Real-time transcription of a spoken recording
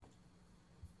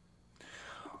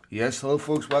Yes, hello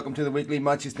folks, welcome to the weekly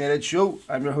Manchester United show.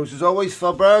 I'm your host as always,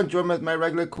 Phil Brown, joined with my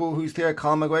regular co-host here,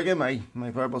 Colin McGuigan, my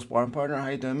verbal sparring partner. How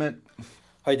you doing, mate?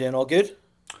 How you doing? All good?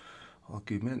 Oh,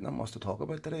 good, mate. Not much to talk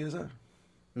about today, is there?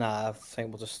 Nah, I think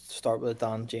we'll just start with the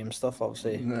Dan James stuff,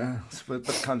 obviously. Nah, it's a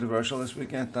bit controversial this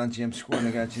weekend. Dan James scoring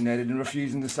against United and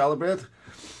refusing to celebrate.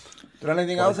 Did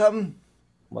anything What else a happen?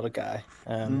 what a guy.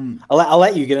 I'll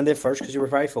let you get in there first because you were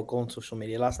very vocal on social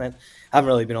media last night. I haven't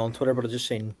really been on Twitter, but I just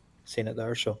seen it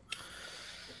there. So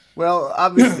Well,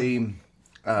 obviously,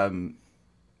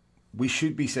 we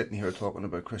should be sitting here talking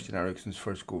about Christian Eriksen's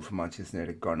first goal for Manchester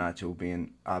United, Garnacho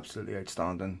being absolutely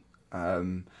outstanding.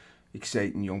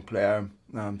 Exciting young player.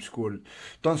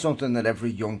 Done something that every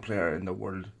young player in the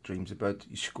world dreams about.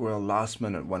 You score a last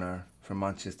minute winner for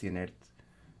Manchester United,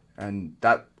 and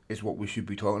that is what we should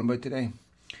be talking about today.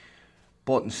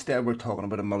 But instead, we're talking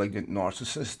about a malignant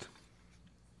narcissist,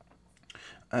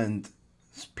 and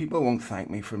people won't thank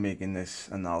me for making this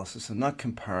analysis. I'm not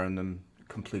comparing them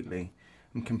completely.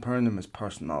 I'm comparing them as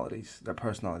personalities. Their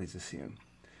personalities are the same.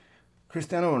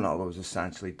 Cristiano Ronaldo is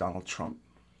essentially Donald Trump.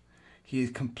 He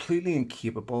is completely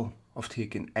incapable of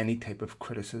taking any type of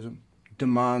criticism,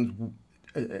 demands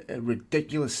a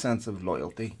ridiculous sense of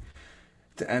loyalty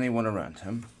to anyone around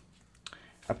him,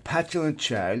 a petulant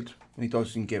child when he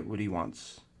doesn't get what he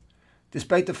wants.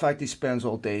 Despite the fact he spends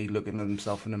all day looking at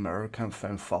himself in the mirror, can't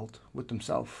find fault with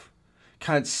himself,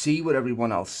 can't see what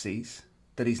everyone else sees,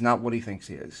 that he's not what he thinks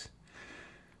he is,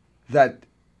 that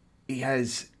he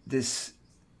has this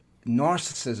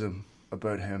narcissism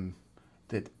about him,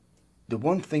 that the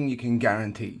one thing you can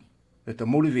guarantee, that the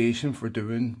motivation for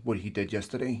doing what he did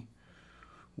yesterday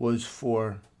was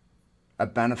for a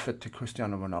benefit to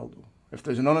Cristiano Ronaldo. If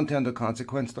there's an unintended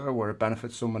consequence there where it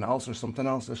benefits someone else or something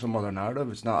else or some other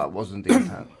narrative, it wasn't the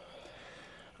intent.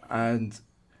 And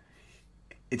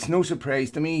it's no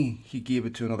surprise to me he gave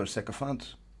it to another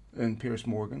sycophant in Piers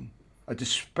Morgan. A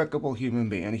despicable human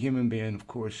being, a human being, of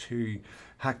course, who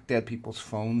hacked dead people's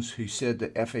phones, who said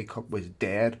the FA Cup was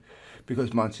dead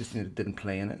because Manchester United didn't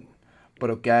play in it.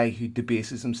 But a guy who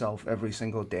debases himself every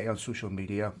single day on social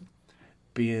media,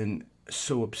 being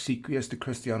so obsequious to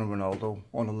Cristiano Ronaldo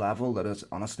on a level that is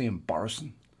honestly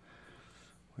embarrassing.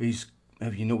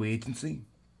 Have you no agency?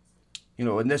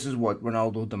 And this is what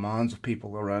Ronaldo demands of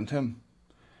people around him.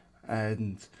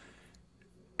 And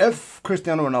if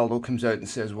Cristiano Ronaldo comes out and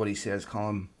says what he says,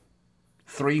 Colin,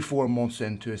 3-4 months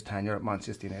into his tenure at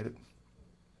Manchester United,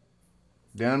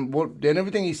 then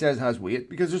everything he says has weight,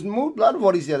 because a lot of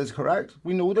what he said is correct.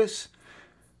 We know this.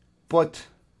 But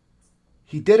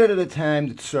he did it at a time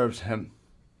that serves him.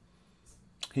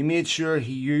 He made sure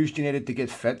he used United to get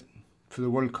fit for the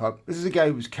World Cup. This is a guy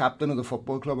who was captain of the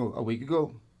football club a week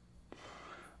ago.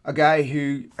 A guy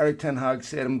who Erik ten Hag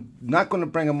said, I'm not going to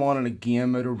bring him on in a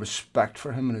game out of respect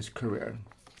for him in his career.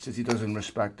 Says he doesn't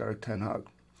respect Erik ten Hag.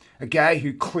 A guy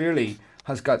who clearly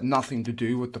has got nothing to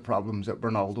do with the problems that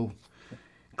Ronaldo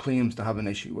claims to have an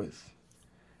issue with.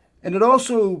 And it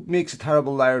also makes a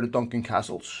terrible liar to Duncan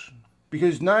Castles,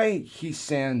 because now he's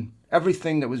saying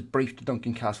everything that was briefed to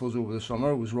Duncan Castles over the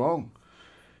summer was wrong.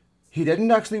 He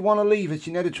didn't actually want to leave. It's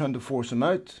United trying to force him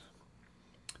out.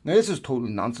 Now this is total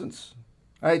nonsense.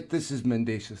 Right, this is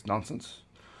mendacious nonsense.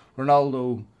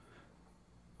 Ronaldo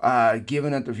gave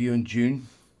an interview in June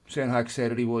saying how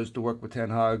excited he was to work with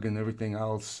Ten Hag and everything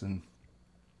else, and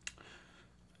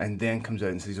then comes out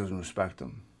and says he doesn't respect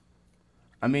him.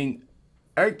 I mean,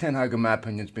 Erik ten Hag, in my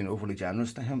opinion, has been overly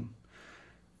generous to him.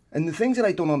 And the things that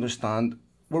I don't understand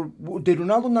did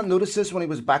Ronaldo not notice this when he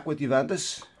was back with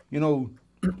Juventus? When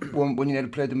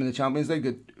United played them in the Champions League,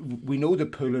 that we know the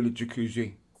pool and the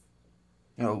jacuzzi,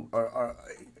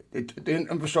 the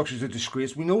infrastructure is a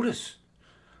disgrace. We know this.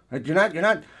 Right? You're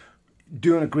not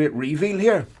doing a great reveal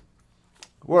here,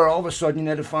 where all of a sudden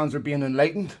United fans are being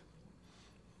enlightened.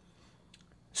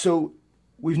 So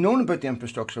we've known about the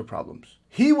infrastructure problems.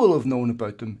 He will have known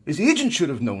about them. His agent should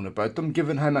have known about them,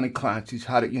 given how many clients he's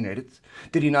had at United.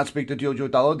 Did he not speak to Jojo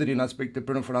Dallo? Did he not speak to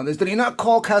Bruno Fernandes? Did he not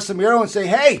call Casemiro and say,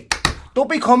 hey, don't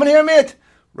be coming here, mate?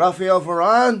 Rafael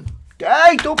Varane,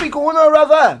 hey, don't be going there,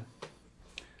 Rafa.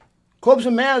 Club's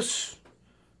a mess.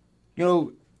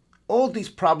 All these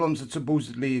problems that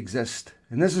supposedly exist.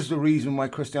 And this is the reason why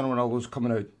Cristiano Ronaldo's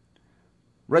coming out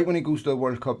right when he goes to the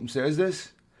World Cup and says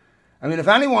this. I mean, if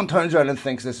anyone turns around and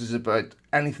thinks this is about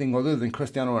anything other than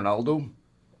Cristiano Ronaldo,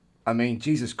 I mean,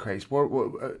 Jesus Christ,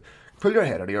 pull your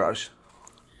head out of your arse.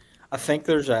 I think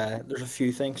there's a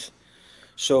few things.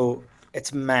 So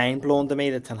it's mind blowing to me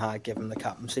that Ten Hag gave him the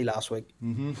captaincy last week.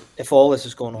 Mm-hmm. If all this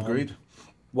is going on, Agreed.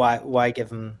 why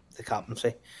give him the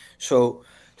captaincy? So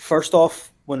first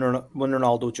off, when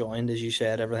Ronaldo joined, as you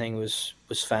said, everything was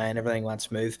fine, everything went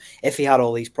smooth. If he had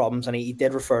all these problems, and he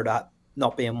did refer to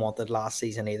not being wanted last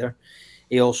season either,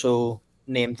 he also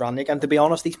named Ranić. And to be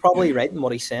honest, he's probably right in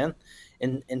what he's saying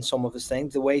in some of his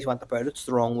things. The way he's went about it's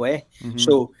the wrong way. Mm-hmm.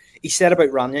 So he said about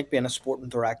Ranić being a sporting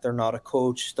director, not a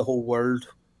coach. The whole world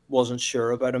wasn't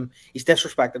sure about him. He's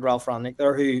disrespected Ralf Rangnick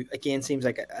there, who again seems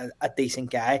like a decent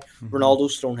guy. Mm-hmm.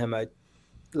 Ronaldo's thrown him out,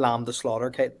 lamb to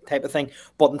slaughter type of thing.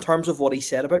 But in terms of what he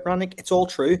said about Ranić, it's all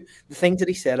true. The things that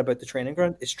he said about the training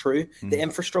ground is true. Mm-hmm. The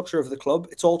infrastructure of the club,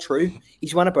 it's all true.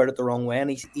 He's went about it the wrong way, and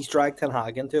he's dragged Ten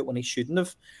Hag into it when he shouldn't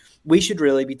have. We should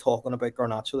really be talking about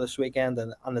Garnacho this weekend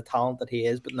and the talent that he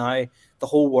is, but now the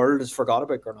whole world has forgot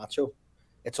about Garnacho.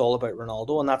 It's all about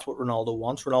Ronaldo, and that's what Ronaldo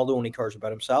wants. Ronaldo only cares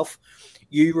about himself.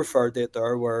 You referred to it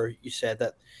there where you said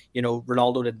that,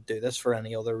 Ronaldo didn't do this for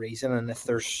any other reason, and if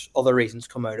there's other reasons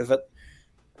come out of it,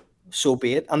 so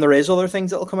be it. And there is other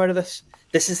things that will come out of this.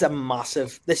 This is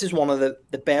one of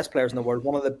the best players in the world,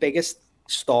 one of the biggest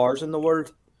stars in the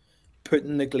world,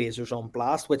 putting the Glazers on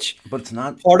blast, but it's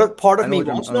not part of me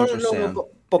wants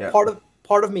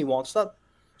part of me wants that.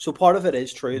 So part of it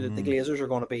is true that the Glazers are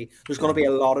going to be, there's going to be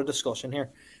a lot of discussion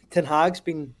here. Ten Hag's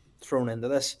been thrown into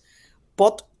this,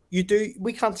 but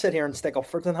we can't sit here and stick up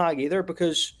for Ten Hag either,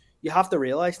 because you have to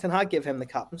realise Ten Hag gave him the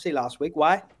captaincy last week.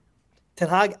 Why? Ten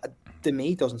Hag, to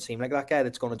me, doesn't seem like that guy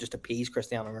that's going to just appease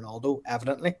Cristiano Ronaldo,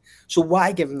 evidently. So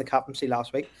why give him the captaincy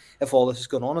last week if all this is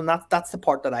going on? And that's the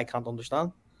part that I can't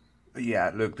understand.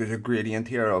 Yeah, look, there's a gradient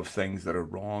here of things that are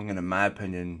wrong, and in my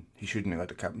opinion, he shouldn't have got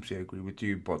the captaincy. I agree with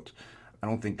you, but I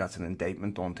don't think that's an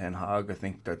indictment on Ten Hag. I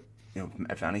think that,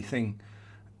 if anything,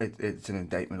 it's an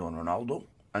indictment on Ronaldo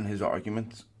and his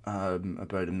argument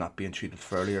about him not being treated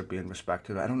fairly or being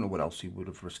respected. I don't know what else he would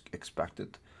have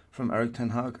expected from Erik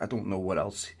Ten Hag. I don't know what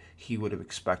else he would have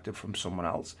expected from someone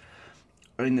else.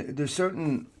 I mean, there's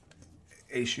certain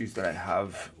issues that I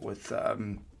have with...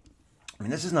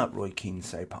 this is not Roy Keane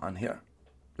Saipan here.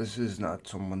 This is not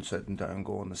someone sitting down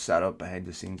going, the setup behind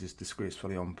the scenes is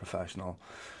disgracefully unprofessional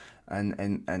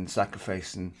and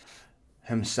sacrificing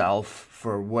himself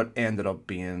for what ended up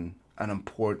being an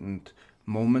important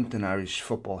moment in Irish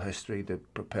football history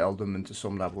that propelled him into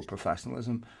some level of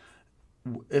professionalism.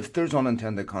 If there's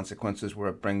unintended consequences where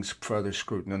it brings further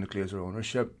scrutiny on the Glazer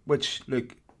ownership, which,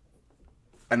 look,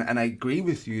 and I agree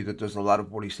with you that there's a lot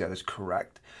of what he said is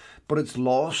correct, but it's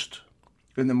lost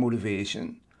in the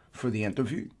motivation for the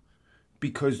interview,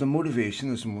 because the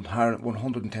motivation is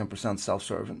 110%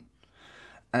 self-serving.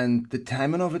 And the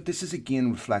timing of it, this is again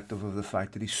reflective of the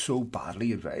fact that he's so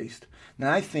badly advised.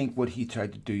 Now, I think what he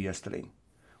tried to do yesterday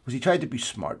was he tried to be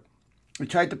smart. He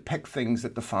tried to pick things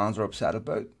that the fans are upset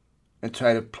about and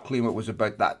try to claim it was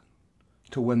about that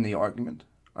to win the argument,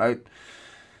 right?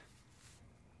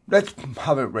 Let's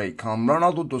have it right, Colm.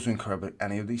 Ronaldo doesn't care about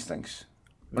any of these things.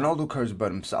 Ronaldo cares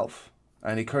about himself,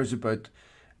 and he cares about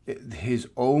his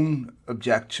own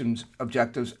objectives,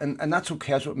 and that's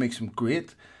okay. That's what makes him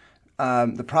great.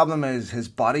 The problem is his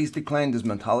body's declined, his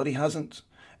mentality hasn't,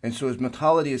 and so his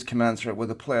mentality is commensurate with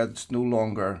a player that no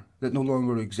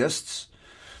longer exists.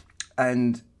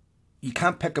 And you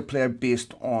can't pick a player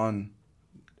based on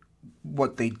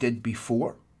what they did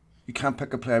before. You can't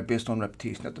pick a player based on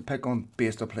reputation. You have to pick on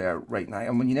based a player right now.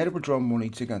 And when United were drawing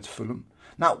 1-1 against Fulham,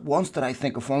 not once did I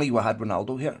think, if only you had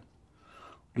Ronaldo here.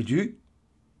 Did you?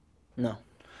 No.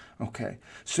 Okay.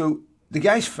 So the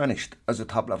guy's finished as a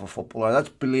top-level footballer. That's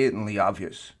blatantly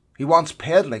obvious. He once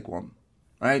paid like one,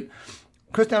 right?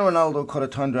 Cristiano Ronaldo could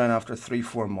have turned around after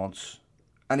 3-4 months,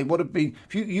 and he would have been...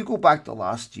 If you go back to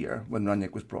last year when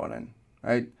Ranić was brought in,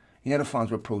 right? United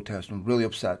fans were protesting, really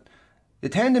upset. The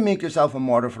time to make yourself a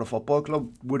martyr for the football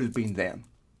club would have been then.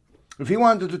 If he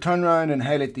wanted to turn around and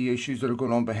highlight the issues that are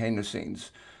going on behind the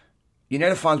scenes,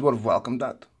 United fans would have welcomed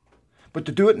that. But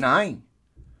to do it now,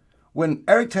 when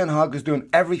Erik Ten Hag is doing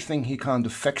everything he can to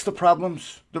fix the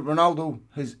problems that Ronaldo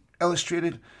has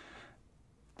illustrated,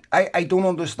 I don't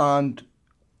understand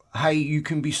how you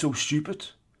can be so stupid.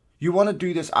 You want to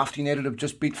do this after United have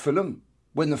just beat Fulham,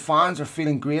 when the fans are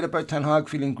feeling great about Ten Hag,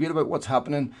 feeling great about what's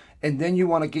happening, and then you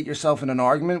want to get yourself in an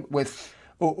argument with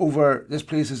over this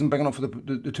place isn't big enough for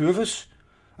the two of us.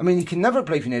 I mean, you can never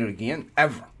play for United again,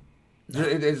 ever.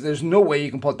 There's no way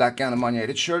you can put that guy in a Man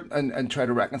United shirt and try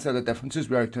to reconcile the differences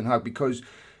with Erik Ten Hag, because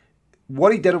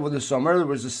what he did over the summer, there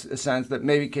was a sense that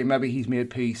maybe he's made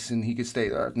peace and he could stay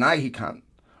there. Now he can't,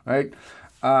 right?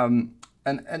 And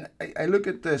I look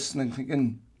at this and I'm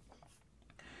thinking,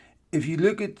 if you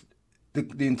look at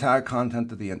the entire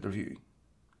content of the interview,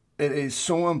 it is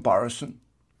so embarrassing.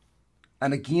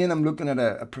 And again, I'm looking at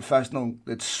a professional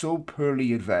that's so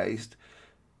poorly advised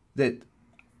that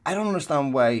I don't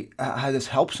understand why how this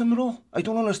helps him at all. I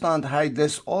don't understand how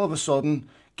this all of a sudden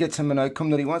gets him an outcome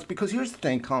that he wants. Because here's the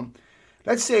thing, Con.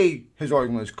 Let's say his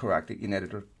argument is correct that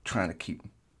United are trying to keep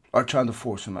him or trying to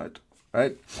force him out,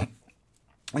 right?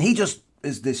 And he just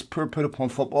is this poor put upon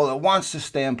football that wants to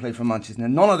stay and play for Manchester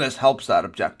United. None of this helps that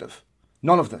objective.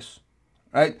 None of this,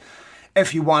 right?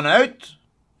 If you want out,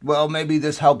 well, maybe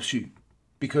this helps you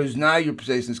because now your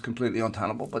position is completely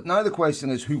untenable. But now the question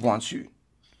is, who wants you,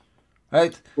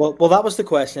 right? Well, that was the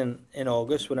question in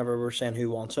August whenever we were saying who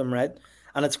wants him, right?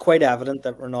 And it's quite evident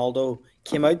that Ronaldo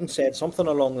came out and said something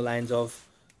along the lines of,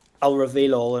 "I'll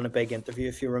reveal all" in a big interview,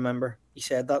 if you remember. He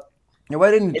said that. Now,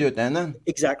 why didn't he do it then?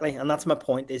 Exactly, and that's my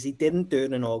point, is he didn't do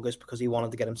it in August because he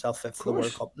wanted to get himself fit for the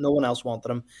World Cup. No one else wanted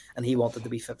him, and he wanted to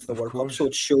be fit for the World Cup. So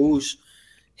it shows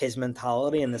his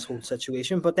mentality in this whole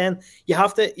situation. But then you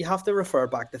have to refer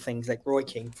back to things like Roy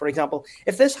Keane. For example,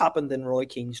 if this happened in Roy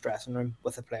Keane's dressing room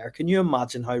with a player, can you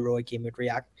imagine how Roy Keane would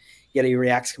react? Yet he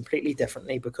reacts completely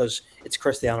differently because it's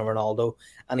Cristiano Ronaldo,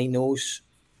 and he knows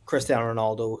Cristiano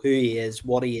Ronaldo, who he is,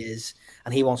 what he is,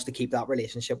 and he wants to keep that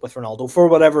relationship with Ronaldo for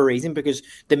whatever reason, because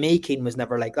to me, Keane was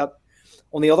never like that.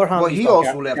 On the other hand, well, he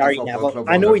also left the football Neville. club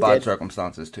I know under he bad did.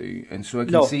 circumstances too, and so I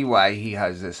can see why he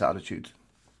has this attitude.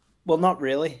 Well, not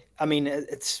really. I mean,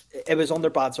 it was under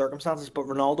bad circumstances, but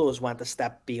Ronaldo has went a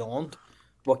step beyond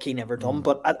what Keane ever done.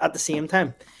 But at the same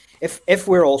time, if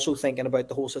we're also thinking about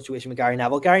the whole situation with Gary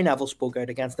Neville spoke out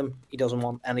against him. He doesn't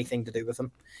want anything to do with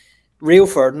him. Rio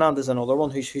Ferdinand is another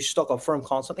one who's stuck up for him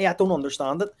constantly. I don't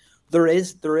understand it. There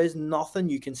is nothing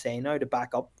you can say now to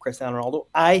back up Cristiano Ronaldo.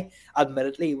 I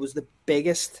admittedly was the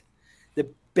biggest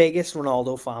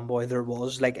Ronaldo fanboy there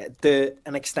was, like to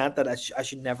an extent that I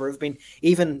should never have been.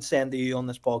 Even saying to you on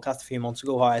this podcast a few months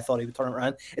ago how I thought he would turn it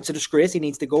around. It's a disgrace. He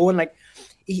needs to go. And like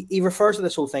he refers to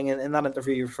this whole thing in that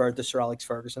interview. He referred to Sir Alex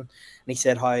Ferguson, and he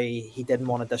said how he didn't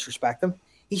want to disrespect him.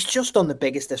 He's just done the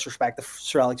biggest disrespect of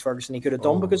Sir Alex Ferguson he could have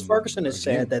done, because Ferguson has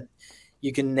said that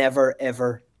you can never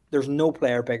ever. There's no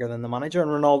player bigger than the manager, and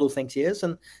Ronaldo thinks he is,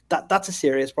 and that's a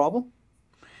serious problem.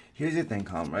 Here's the thing,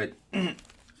 Colm, right?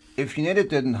 If United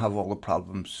didn't have all the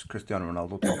problems Cristiano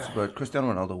Ronaldo talks about,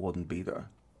 Cristiano Ronaldo wouldn't be there,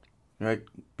 right?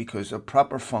 Because a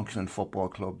proper functioning football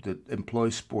club that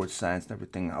employs sports science and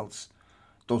everything else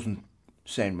doesn't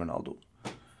sign Ronaldo.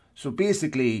 So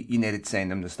basically, United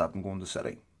signed him to stop him going to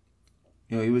City.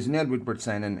 You know, he was an Ed Woodward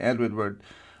signing. Ed Woodward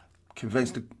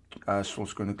convinced the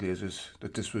Solskjaer and the Glazers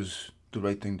that this was the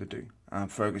right thing to do.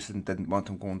 Ferguson didn't want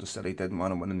him going to City, didn't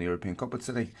want him winning the European Cup at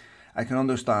City. I can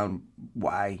understand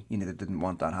why United didn't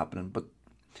want that happening, but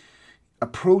a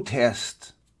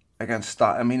protest against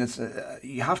that, I mean, it's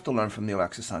you have to learn from the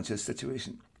Alexis Sanchez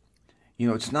situation. You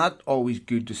know, it's not always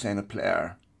good to sign a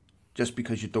player just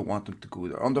because you don't want them to go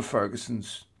there. Under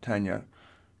Ferguson's tenure,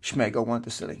 Schmeichel went to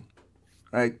City,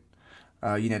 right?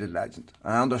 United legend.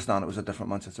 I understand it was a different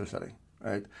Manchester City,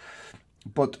 right?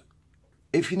 But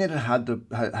if United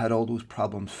had all those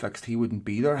problems fixed, he wouldn't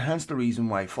be there. Hence the reason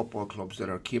why football clubs that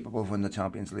are capable of winning the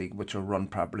Champions League, which are run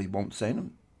properly, won't sign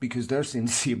him, because they're saying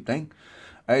the same thing,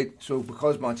 right? So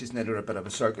because Manchester United are a bit of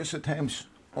a circus at times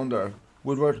under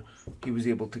Woodward, he was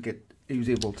able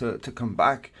to come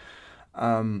back.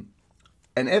 And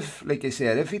if, like I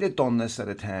said, if he'd have done this at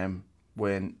a time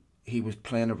when he was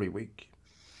playing every week,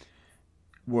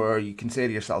 where you can say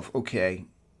to yourself, okay,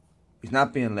 he's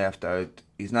not being left out.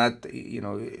 He's not, you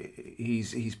know,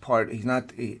 he's part. He's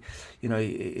not, you know,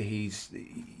 he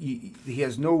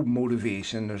has no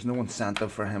motivation. There's no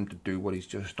incentive for him to do what he's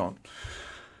just done.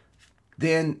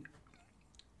 Then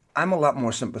I'm a lot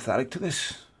more sympathetic to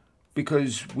this,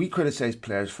 because we criticise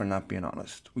players for not being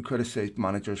honest. We criticise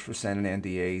managers for signing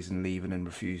NDAs and leaving and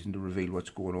refusing to reveal what's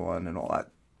going on and all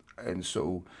that. And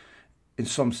so, in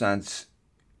some sense,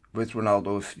 with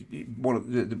Ronaldo,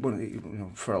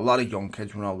 for a lot of young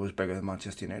kids, Ronaldo is bigger than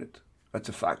Manchester United. That's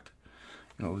a fact.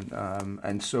 You know,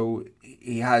 and so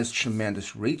he has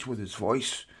tremendous reach with his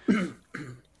voice.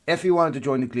 If he wanted to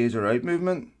join the Glazer out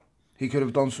movement, he could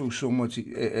have done so much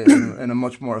in a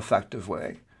much more effective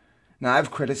way. Now, I've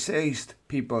criticised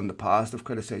people in the past. I've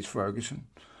criticised Ferguson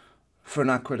for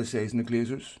not criticising the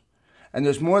Glazers, and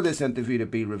there's more of this interview to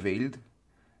be revealed.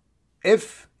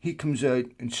 If he comes out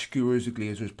and skewers the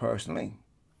Glazers personally,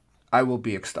 I will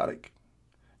be ecstatic.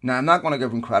 Now, I'm not going to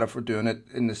give him credit for doing it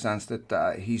in the sense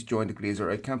that he's joined the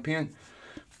Glazer out campaign.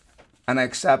 And I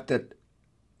accept that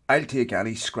I'll take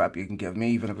any scrap you can give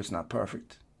me, even if it's not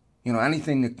perfect. You know,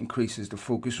 anything that increases the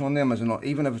focus on them,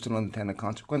 even if it's an unintended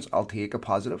consequence, I'll take a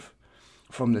positive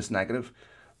from this negative.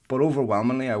 But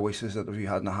overwhelmingly, I wish this interview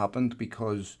hadn't happened,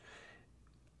 because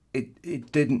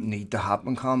it didn't need to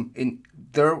happen, Colm.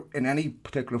 In any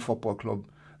particular football club,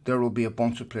 there will be a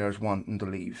bunch of players wanting to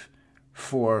leave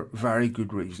for very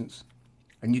good reasons.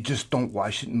 And you just don't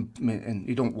wash it, and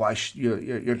you don't wash your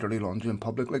dirty laundry in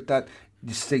public like that.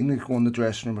 The signals going in the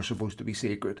dressing room are supposed to be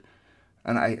sacred.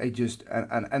 And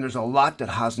and there's a lot that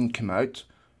hasn't come out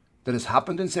that has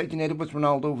happened inside United with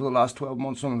Ronaldo over the last 12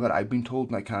 months, some of it I've been told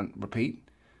and I can't repeat,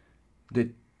 that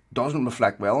doesn't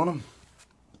reflect well on him.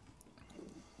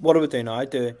 What do we do now?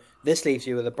 This leaves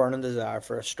you with a burning desire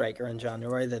for a striker in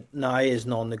January that now is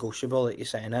non-negotiable that you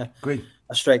sign a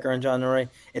striker in January.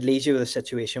 It leaves you with a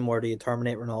situation where do you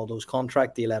terminate Ronaldo's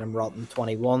contract? Do you let him rot in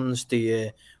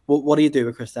 21s? What do you do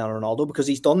with Cristiano Ronaldo? Because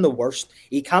he's done the worst.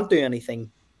 He can't do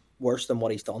anything worse than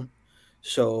what he's done.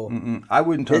 So I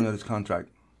wouldn't terminate his contract.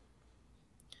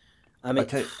 I mean,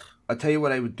 I'll tell you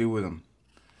what I would do with him.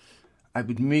 I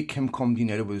would make him come to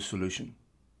United with a solution.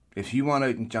 If you want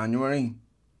out in January,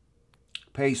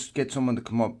 get someone to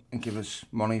come up and give us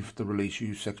money to release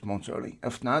you 6 months early.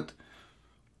 If not,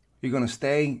 you're going to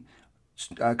stay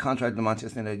contract to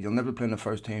Manchester United. You'll never play in the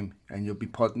first team, and you'll be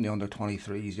put in the under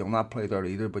 23s. You'll not play there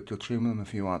either, but you'll train with them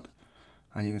if you want,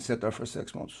 and you can sit there for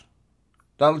 6 months.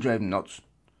 That'll drive him nuts.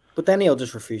 But then he'll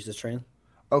just refuse to train.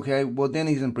 Okay, well then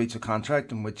he's in breach of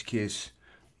contract, in which case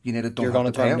United don't you're have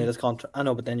going to pay terminate him. His contract. I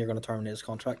know, but then you're going to terminate his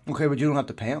contract. Okay, but you don't have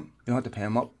to pay him. You don't have to pay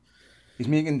him up. He's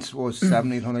making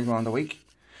 $700-800 a week.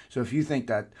 So if you think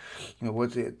that,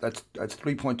 what's it? That's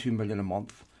 3.2 million a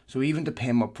month. So even to pay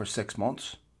him up for 6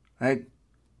 months, right?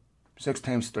 6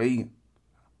 times 3.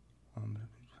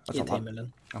 That's 18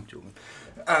 million. I'm joking.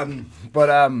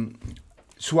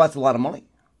 So that's a lot of money,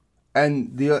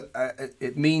 and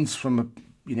it means from a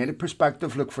United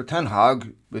perspective, look, for Ten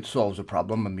Hag, it solves a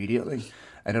problem immediately,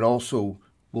 and it also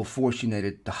will force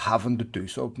United to having to do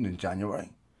something in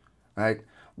January, right?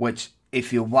 Which,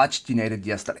 if you watched United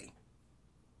yesterday,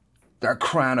 they're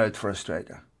crying out for a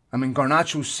striker. I mean,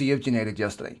 Garnacho saved United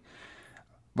yesterday.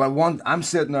 But I'm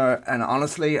sitting there, and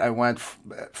honestly, I went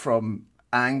from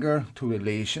anger to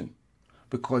elation,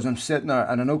 because I'm sitting there,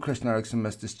 and I know Christian Eriksen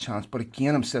missed his chance, but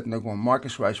again, I'm sitting there going,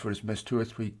 Marcus Rashford has missed 2 or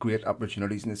 3 great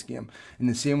opportunities in this game, in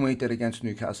the same way he did against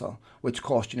Newcastle, which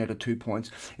cost United 2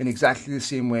 points, in exactly the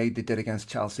same way they did against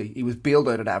Chelsea. He was bailed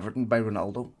out at Everton by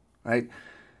Ronaldo, right?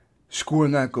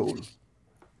 Scoring that goal.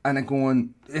 And then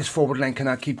going, this forward line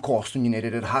cannot keep costing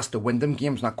United. It has to win them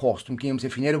games, not cost them games.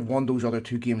 If United won those other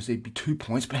 2 games, they'd be 2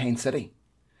 points behind City.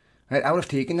 Right? I would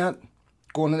have taken that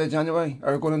going into January,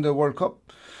 or going into the World Cup.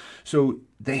 So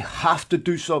they have to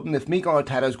do something. If Mikel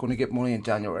Arteta is going to get money in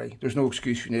January, there's no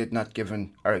excuse for United not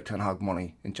giving Erik ten Hag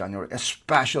money in January,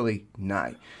 especially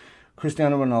now.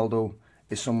 Cristiano Ronaldo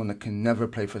is someone that can never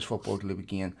play for his football club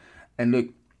again. And look,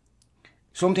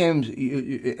 sometimes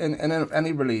in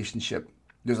any relationship,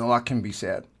 there's a lot can be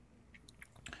said.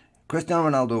 Cristiano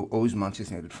Ronaldo owes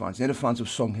Manchester United fans. United fans have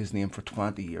sung his name for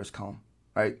 20 years, Colin,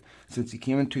 right? Since he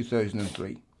came in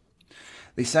 2003.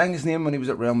 They sang his name when he was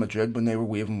at Real Madrid, when they were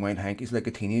waving white hankies like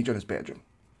a teenager in his bedroom,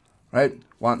 right?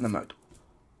 Wanting him out.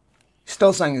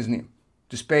 Still sang his name,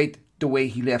 despite the way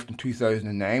he left in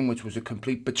 2009, which was a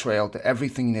complete betrayal to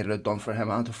everything United had done for him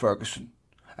and to Ferguson.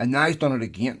 And now he's done it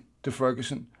again to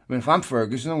Ferguson. I mean, if I'm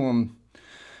Ferguson,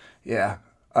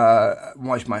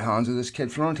 wash my hands of this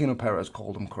kid. Florentino Perez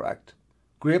called him correct.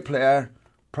 Great player,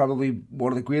 probably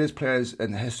one of the greatest players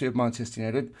in the history of Manchester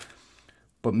United.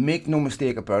 But make no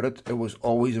mistake about it, it was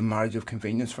always a marriage of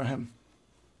convenience for him.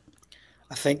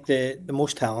 I think the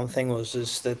most telling thing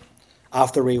is that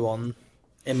after we won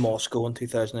in Moscow in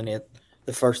 2008,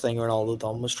 the first thing Ronaldo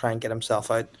done was try and get himself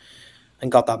out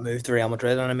and got that move to Real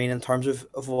Madrid. And I mean, in terms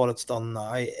of what it's done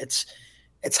now, it's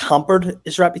hampered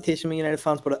his reputation with United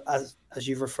fans. But as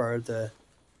you've referred to,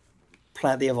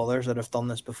 plenty of others that have done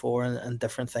this before and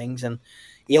different things, and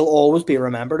he'll always be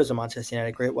remembered as a Manchester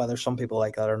United great, whether some people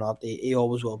like that or not. He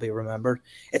always will be remembered.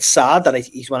 It's sad that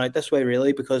he's went out this way,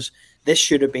 really, because this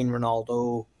should have been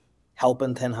Ronaldo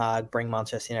helping Ten Hag bring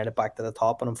Manchester United back to the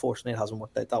top, and unfortunately it hasn't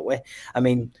worked out that way. I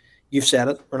mean, you've said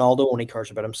it, Ronaldo only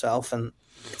cares about himself, and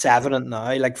it's evident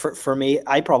now. Like for me,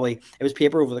 it was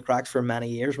paper over the cracks for many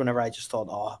years whenever I just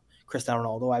thought, Cristiano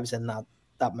Ronaldo, I was in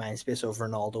that mind space of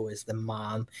Ronaldo is the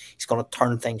man. He's going to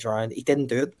turn things around. He didn't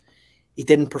do it. He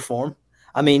didn't perform.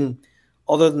 I mean,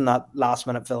 other than that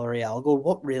last-minute Villarreal goal,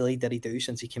 what really did he do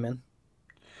since he came in?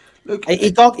 Look,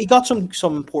 he got some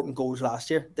important goals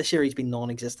last year. This year he's been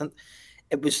non-existent.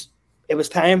 It was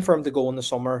time for him to go in the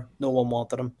summer. No one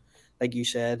wanted him. Like you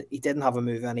said, he didn't have a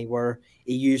move anywhere.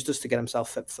 He used us to get himself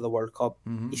fit for the World Cup.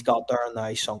 Mm-hmm. He's got there and now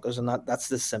he's sunk us, and that's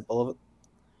the simple of it.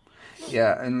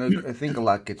 Yeah, and look, I think a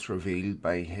lot gets revealed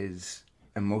by his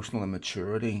emotional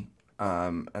immaturity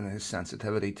and his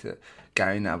sensitivity to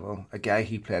Gary Neville, a guy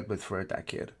he played with for a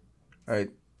decade,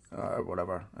 right? or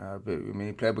whatever. But, I mean,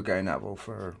 he played with Gary Neville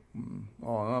for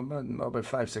about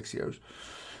 5-6 years.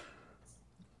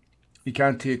 You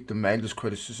can't take the mildest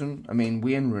criticism. I mean,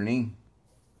 Wayne Rooney,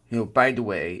 by the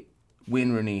way,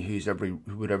 Wayne Rooney,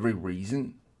 who had every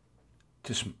reason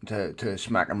to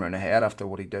smack him around the head after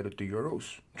what he did at the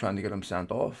Euros, trying to get him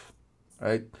sent off,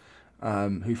 right?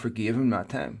 Who forgave him that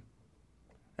time.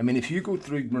 I mean, if you go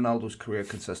through Ronaldo's career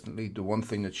consistently, the one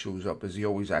thing that shows up is he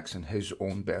always acts in his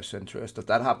own best interest. If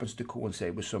that happens to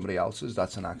coincide with somebody else's,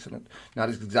 that's an accident. Now,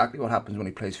 that's exactly what happens when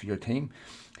he plays for your team.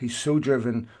 He's so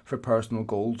driven for personal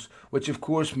goals, which of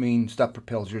course means that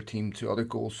propels your team to other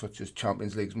goals such as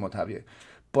Champions Leagues and what have you.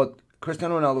 But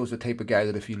Cristiano Ronaldo is the type of guy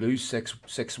that if you lose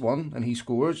 6-1 and he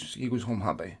scores, he goes home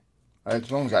happy. As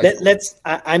long as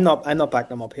I'm not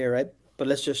backing him up here, right? But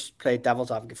let's just play devil's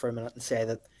advocate for a minute and say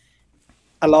that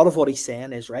a lot of what he's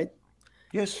saying is right.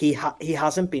 Yes. He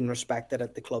hasn't been respected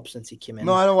at the club since he came in.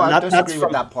 No, I know. I disagree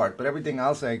with that part, but everything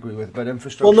else I agree with. But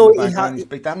infrastructure, he's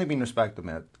definitely been respected,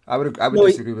 mate. I would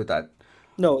disagree with that.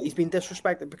 No, he's been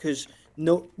disrespected because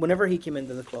whenever he came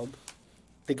into the club,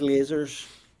 the Glazers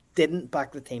didn't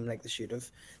back the team like they should have.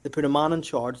 They put a man in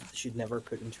charge that they should never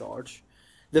put in charge.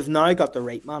 They've now got the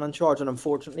right man in charge, and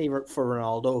unfortunately for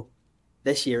Ronaldo,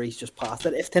 this year he's just passed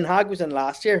it. If Ten Hag was in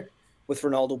last year, with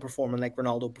Ronaldo performing like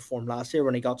Ronaldo performed last year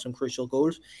when he got some crucial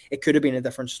goals, it could have been a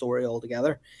different story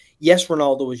altogether. Yes,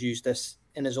 Ronaldo has used this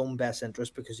in his own best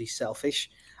interest because he's selfish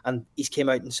and he's came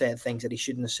out and said things that he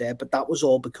shouldn't have said, but that was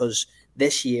all because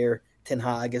this year Ten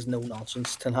Hag is no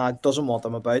nonsense. Ten Hag doesn't want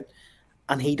them about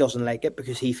and he doesn't like it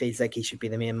because he feels like he should be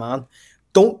the main man.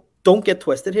 Don't get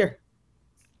twisted here.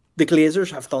 The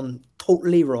Glazers have done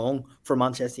totally wrong for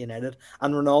Manchester United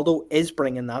and Ronaldo is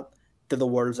bringing that to the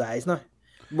world's eyes now.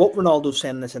 What Ronaldo's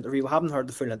saying in this interview, we haven't heard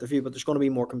the full interview, but there's going to be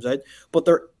more comes out. But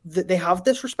they have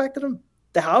disrespected him.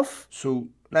 They have. So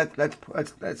let's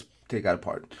take that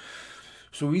apart.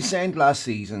 So we signed last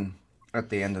season at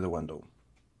the end of the window,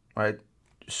 right?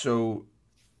 So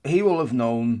he will have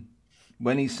known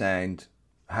when he signed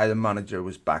how the manager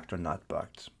was backed or not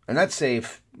backed. And let's say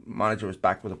if manager was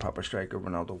backed with a proper striker,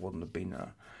 Ronaldo wouldn't have been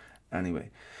there. Anyway.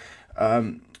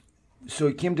 So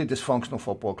he came to a dysfunctional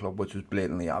football club, which was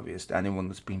blatantly obvious to anyone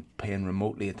that's been paying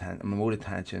remote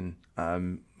attention.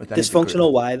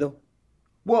 Dysfunctional why, though?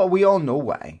 Well, we all know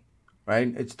why,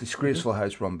 right? It's disgraceful how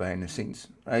it's run behind the scenes,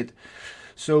 right?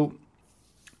 So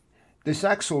the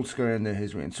sack Solskjaer into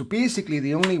his reign. So basically,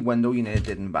 the only window United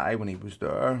didn't buy when he was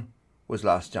there was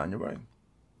last January,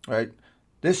 right?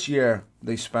 This year,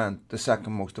 they spent the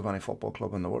second most of any football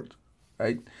club in the world,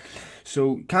 right?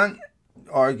 So can't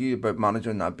argue about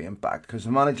manager not being backed because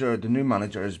the new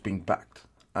manager is being backed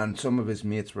and some of his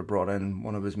mates were brought in.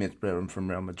 One of his mates brought in from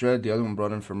Real Madrid, the other one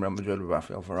brought in from Real Madrid with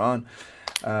Rafael Varane.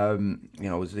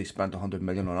 They spent 100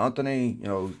 million on Anthony,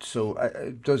 so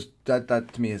does that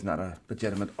to me is not a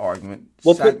legitimate argument.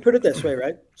 Well, put it this way,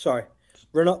 right? Sorry,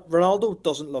 Ronaldo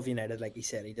doesn't love United like he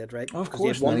said he did, right? Of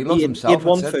course, he loves himself.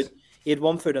 He had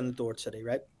one foot in the door at City,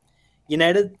 right?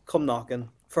 United come knocking.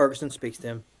 Ferguson speaks to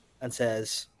him and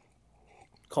says,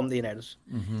 come to United.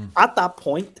 Mm-hmm. At that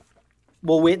point,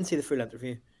 we'll wait and see the full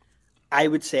interview. I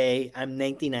would say I'm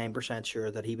 99%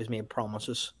 sure that he was made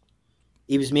promises.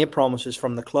 He was made promises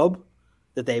from the club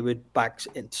that they would back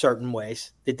in certain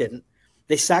ways. They didn't.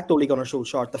 They sacked Ole Gunnar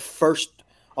Solskjaer the first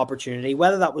opportunity.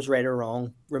 Whether that was right or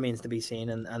wrong remains to be seen,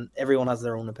 and everyone has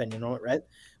their own opinion on it, right?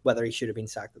 Whether he should have been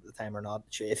sacked at the time or not,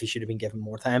 if he should have been given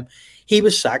more time. He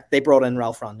was sacked. They brought in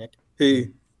Ralf Rangnick, who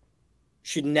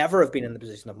should never have been in the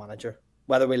position of manager.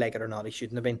 Whether we like it or not, he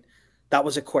shouldn't have been. That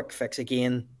was a quick fix.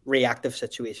 Again, reactive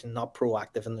situation, not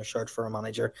proactive in their search for a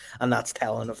manager. And that's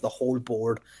telling of the whole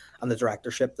board and the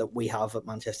directorship that we have at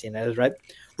Manchester United, right?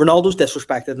 Ronaldo's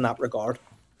disrespected in that regard.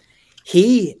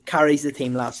 He carries the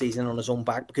team last season on his own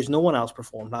back because no one else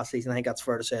performed last season. I think that's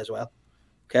fair to say as well.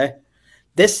 Okay?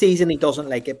 This season, he doesn't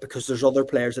like it because there's other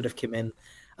players that have come in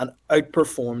and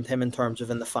outperformed him in terms of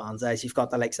in the fans' eyes. You've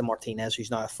got the likes of Martinez, who's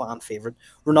now a fan favourite.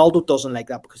 Ronaldo doesn't like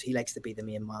that because he likes to be the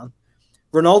main man.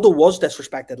 Ronaldo was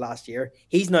disrespected last year.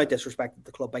 He's now disrespected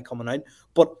the club by coming out.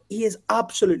 But he is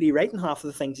absolutely right in half of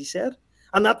the things he said.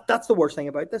 And that's the worst thing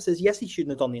about this is, yes, he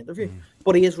shouldn't have done the interview.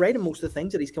 But he is right in most of the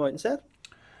things that he's come out and said.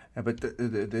 Yeah, but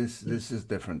this is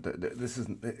different.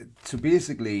 So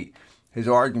basically, his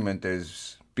argument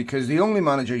is, because the only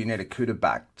manager United could have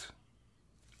backed,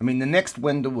 I mean, the next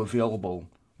window available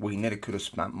where United could have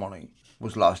spent money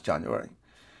was last January.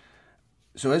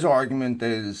 So his argument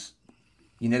is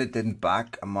United didn't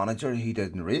back a manager he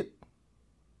didn't rate,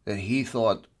 that he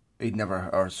thought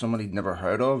somebody he'd never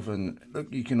heard of. And look,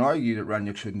 you can argue that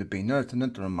Rangnick shouldn't have been there. It's an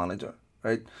interim manager,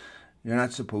 right? You're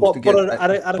not supposed to get.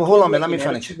 But hold on, man. Let me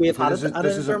finish. We have had This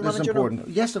is this is important.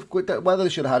 Yes, of course. Whether they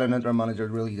should have had an interim manager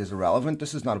really is irrelevant.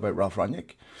 This is not about Ralph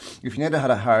Rangnick. If United had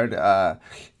hired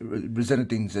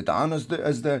Zinedine Zidane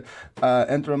as the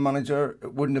interim manager,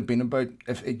 it wouldn't have been about.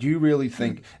 If you really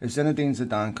think if Zinedine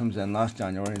Zidane comes in last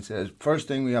January and says, first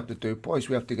thing we have to do, boys,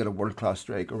 we have to get a world class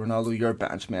striker. Ronaldo, your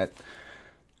bench mate.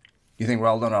 You think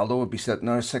Ronaldo would be sitting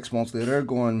there 6 months later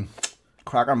going,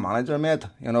 cracker manager, mate,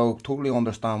 totally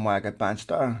understand why I get benched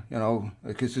there,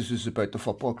 because this is about the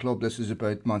football club, this is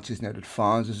about Manchester United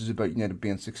fans, this is about United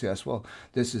being successful,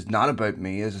 this is not about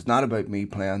me, this is not about me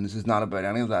playing, this is not about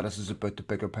any of that, this is about the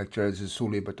bigger picture, this is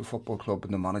solely about the football club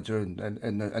and the manager and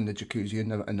the jacuzzi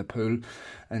and the pool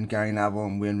and Gary Neville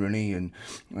and Wayne Rooney and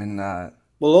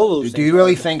well, all those do you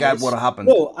really think that would have happened?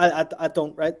 No, I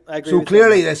don't, right? I agree. So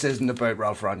clearly this isn't about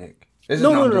Ralph Rangnick. This is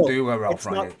nothing to do with Ralph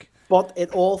Rangnick. But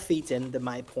it all feeds into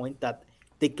my point that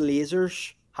the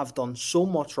Glazers have done so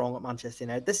much wrong at Manchester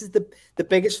United. This is the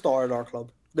biggest star at our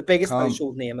club, the biggest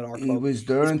household name at our club. He was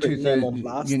there in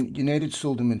 2000. United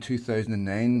sold him in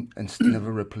 2009 and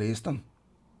never replaced him.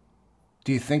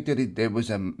 Do you think that it was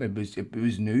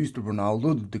news to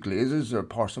Ronaldo that the Glazers are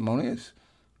parsimonious?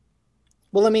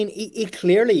 Well, I mean, he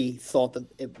clearly thought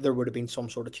that there would have been some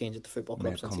sort of change at the football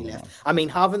club since he left. I mean,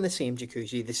 having the same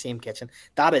jacuzzi, the same kitchen,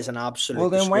 that is an absolute. Well,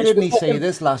 then why didn't he say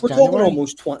this last January? We're talking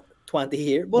almost 20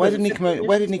 years. Why didn't he come out?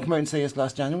 Why didn't he come out and say this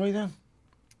last January then?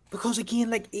 Because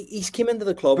again, he's came into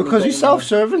the club. Because he's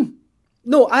self-serving.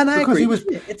 No, and I agree.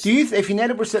 If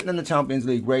United were sitting in the Champions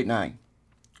League right now,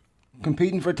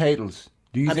 competing for titles.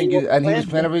 Do you think he was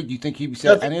playing every week? Do you think he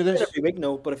said any of this? Every week,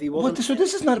 no. But if he wasn't, so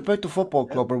this is not about the football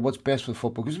club or what's best for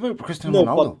football. Because it's about Cristiano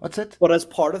Ronaldo. That's it. But as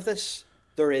part of this,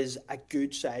 there is a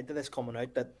good side to this coming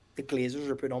out that the Glazers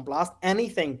are put on blast.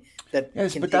 Anything that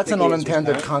but that's an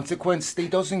unintended consequence. He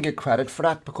doesn't get credit for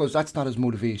that because that's not his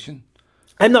motivation.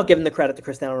 I'm not giving the credit to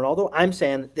Cristiano Ronaldo. I'm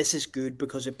saying this is good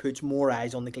because it puts more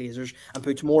eyes on the Glazers and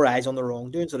puts more eyes on the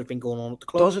wrongdoings that have been going on at the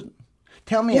club. Does it?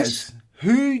 Tell me,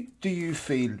 who do you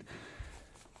feel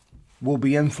will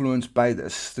be influenced by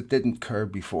this that didn't care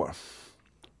before?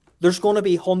 There's going to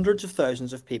be hundreds of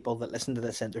thousands of people that listen to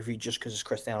this interview just because it's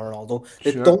Cristiano Ronaldo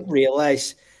that Sure. don't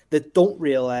realise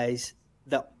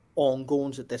the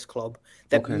ongoings at this club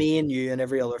that me and you and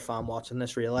every other fan watching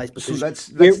this realise. Because So let's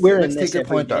take your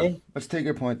point there. Let's take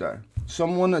your point there.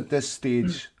 Someone at this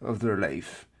stage of their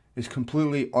life is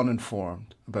completely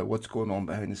uninformed about what's going on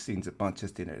behind the scenes at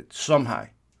Manchester United somehow,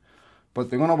 but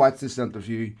they're going to watch this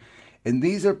interview. And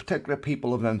these are particular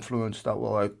people of influence that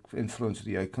will influence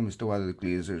the outcome as to whether the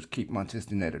Glazers keep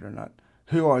Manchester United or not.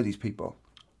 Who are these people?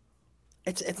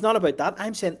 It's not about that.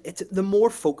 I'm saying it's the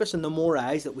more focus and the more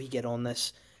eyes that we get on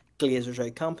this Glazers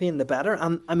out campaign, the better.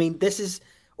 And I mean, this is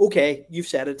okay. You've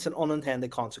said it's an unintended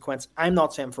consequence. I'm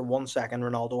not saying for 1 second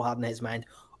Ronaldo had in his mind,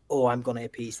 "Oh, I'm going to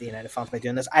appease the United fans by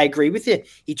doing this." I agree with you.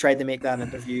 He tried to make that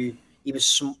interview. He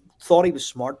thought he was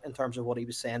smart in terms of what he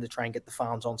was saying to try and get the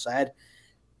fans on side.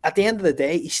 At the end of the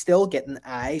day, he's still getting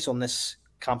eyes on this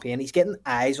campaign. He's getting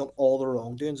eyes on all the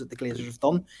wrongdoings that the Glazers have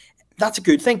done. That's a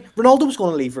good thing. Ronaldo was going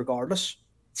to leave regardless.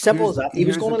 Simple as that. He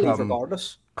was going to leave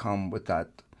regardless. Come with that.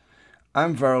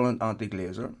 I'm virulent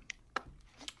anti-Glazer.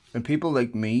 And people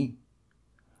like me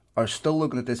are still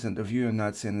looking at this interview and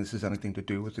not saying this has anything to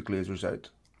do with the Glazers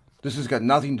out. This has got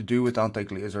nothing to do with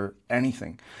anti-Glazer,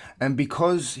 anything. And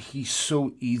because he's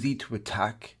so easy to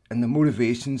attack and the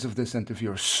motivations of this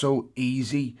interview are so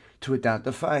easy to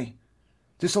identify,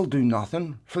 this will do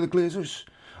nothing for the Glazers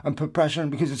and put pressure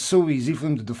on, because it's so easy for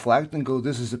them to deflect and go,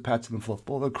 this is a petulant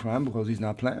football, they're crying because he's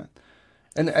not playing.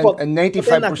 And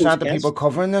 95% of people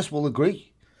covering this will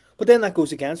agree. But then that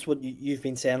goes against what you've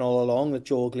been saying all along, that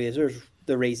Joel Glazer's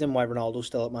the reason why Ronaldo's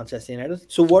still at Manchester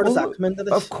United. So where does that come into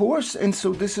this? Of course, and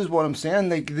so this is what I'm saying.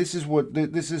 This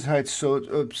is how it's so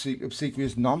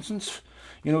obsequious nonsense.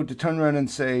 To turn around and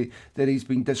say that he's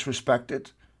been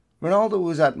disrespected. Ronaldo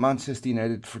was at Manchester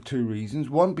United for 2 reasons.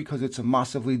 One, because it's a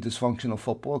massively dysfunctional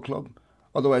football club.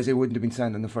 Otherwise, they wouldn't have been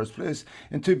signed in the first place.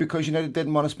 And 2, because United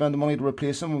didn't want to spend the money to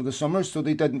replace him over the summer, so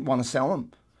they didn't want to sell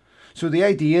him. So the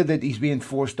idea that he's being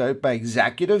forced out by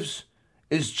executives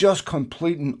is just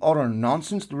complete and utter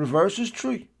nonsense. The reverse is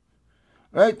true,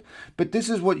 right? But this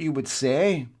is what you would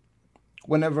say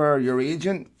whenever your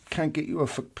agent can't get you a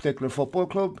particular football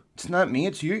club. It's not me,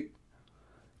 it's you.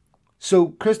 So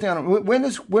Cristiano, when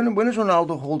does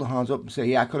Ronaldo hold the hands up and say,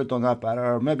 "Yeah, I could have done that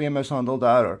better," or maybe I mishandled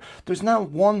that? Or there's not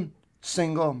one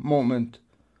single moment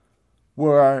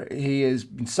where he has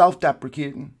been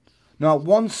self-deprecating. Not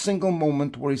one single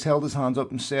moment where he's held his hands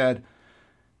up and said,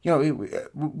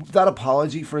 that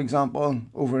apology, for example,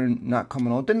 over not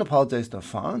coming on, didn't apologise to the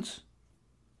fans.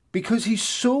 because he is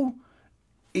so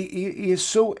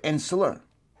insular.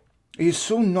 He is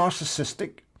so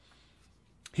narcissistic.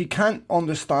 He can't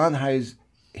understand how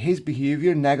his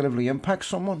behaviour negatively impacts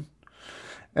someone.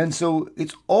 And so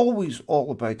it's always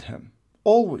all about him.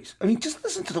 Always. I mean, just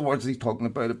listen to the words he's talking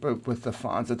about with the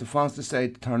fans. That the fans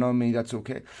decide to turn on me, that's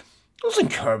okay. He doesn't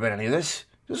care about any of this.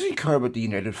 He doesn't care about the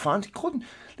United fans. He couldn't.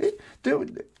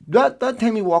 That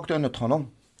time he walked down the tunnel,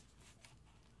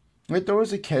 right, there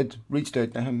was a kid reached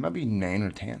out to him, maybe 9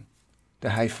 or 10, to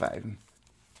high-five him.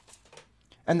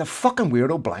 And the fucking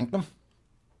weirdo blanked him.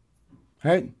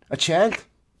 Right? A child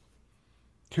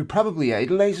who probably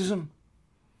idolises him.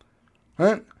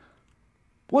 Right?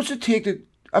 What's it take to...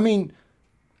 I mean,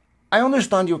 I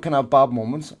understand you can have bad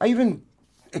moments. I even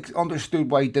understood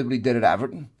why he did what he did at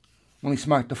Everton when he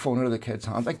smacked the phone out of the kid's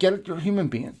hand. I get it, you're a human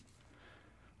being.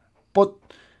 But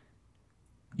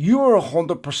you are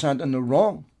 100% in the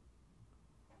wrong.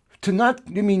 To not...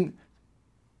 I mean,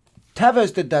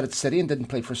 Tevez did that at City and didn't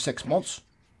play for 6 months.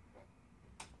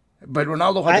 But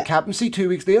Ronaldo had the captaincy 2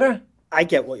 weeks later. I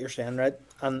get what you're saying, right?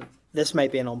 And this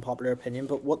might be an unpopular opinion,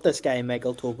 but what this guy,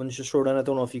 Michael Tobin's just wrote in, I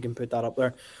don't know if you can put that up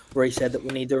there, where he said that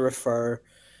we need to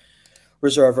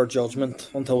reserve our judgment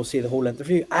until we see the whole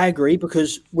interview. I agree,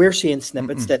 because we're seeing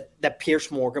snippets that Piers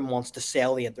Morgan wants to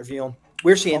sell the interview on.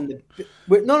 We're seeing...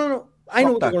 No. I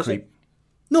know what they're going to say.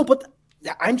 No, but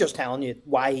I'm just telling you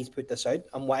why he's put this out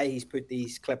and why he's put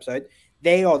these clips out.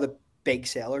 They are the big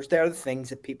sellers. They're the things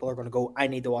that people are going to go, I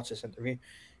need to watch this interview.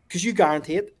 Because you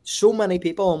guarantee it, so many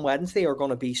people on Wednesday are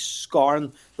going to be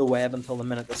scouring the web until the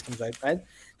minute this comes out, right?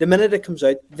 The minute it comes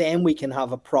out, then we can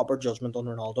have a proper judgment on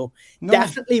Ronaldo. No.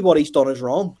 Definitely what he's done is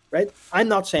wrong, right? I'm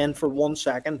not saying for 1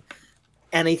 second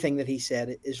anything that he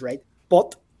said is right,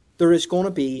 but there's going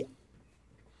to be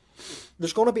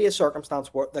a circumstance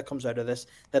that comes out of this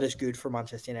that is good for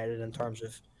Manchester United in terms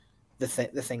of the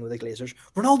thing with the Glazers.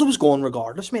 Ronaldo was going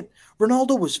regardless, mate.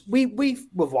 Ronaldo was... We've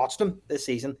watched him this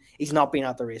season. He's not been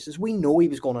at the races. We know he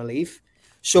was going to leave.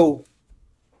 So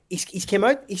he's came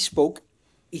out, he spoke,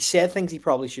 he said things he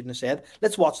probably shouldn't have said.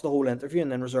 Let's watch the whole interview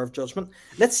and then reserve judgment.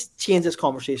 Let's change this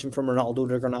conversation from Ronaldo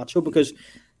to Garnacho, because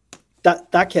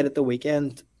that kid at the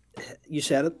weekend, you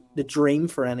said it, the dream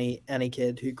for any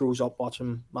kid who grows up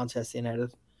watching Manchester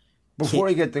United. Before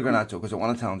I get to Garnacho, because I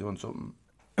want to tell him something,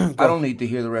 I don't need to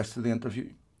hear the rest of the interview.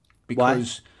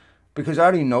 Because I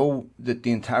already know that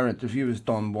the entire interview is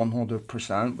done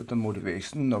 100% with the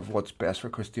motivation of what's best for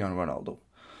Cristiano Ronaldo.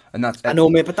 And that's it. I know,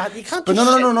 mate, but that you can't. But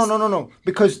no.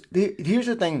 Because here's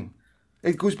the thing.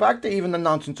 It goes back to even the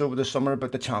nonsense over the summer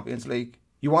about the Champions League.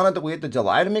 You wanted to wait to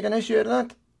July to make an issue out of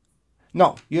that?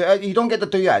 No, you don't get to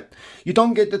do that. You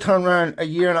don't get to turn around a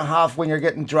year and a half when you're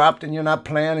getting dropped and you're not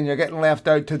playing and you're getting left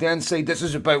out to then say this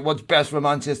is about what's best for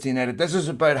Manchester United. This is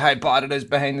about how bad it is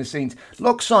behind the scenes.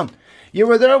 Look, son, you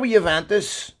were there with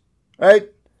Juventus, right?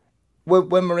 When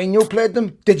Mourinho played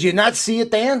them. Did you not see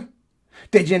it then?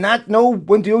 Did you not know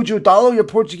when Diogo Dalot, your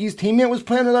Portuguese teammate, was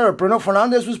playing there, or Bruno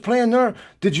Fernandes was playing there?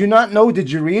 Did you not know? Did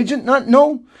your agent not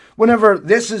know? Whenever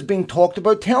this is being talked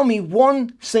about, tell me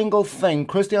one single thing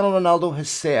Cristiano Ronaldo has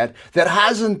said that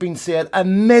hasn't been said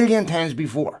 1,000,000 times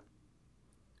before.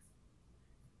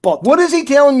 But what is he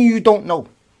telling you don't know?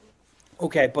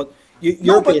 Okay, but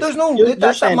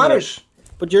that matters.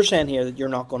 But you're saying here that you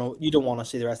don't want to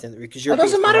see the rest of the interview because it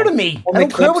doesn't matter to me. I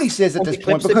don't care what he says at this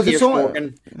point because it's so.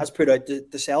 Morgan has put out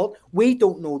to sell. We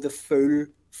don't know the full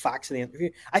facts of the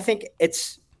interview. I think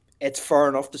it's fair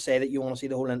enough to say that you want to see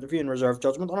the whole interview and reserve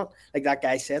judgment on it, like that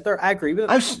guy said there. I agree with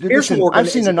it. I've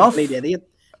seen enough. Idiot.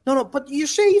 No, but you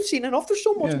say you've seen enough. There's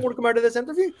so much more to come out of this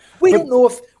interview. We don't know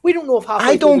if halfway.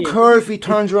 I don't care if he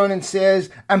turns around and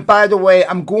says, and by the way,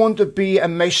 I'm going to be a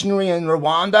missionary in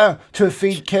Rwanda to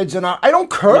feed kids and I don't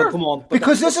care. Come on,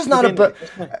 because this is not about.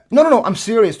 No. I'm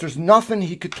serious. There's nothing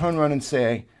he could turn around and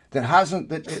say that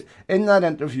hasn't in that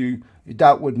interview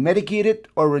that would mitigate it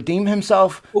or redeem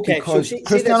himself. Okay, because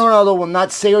Cristiano Ronaldo will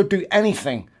not say or do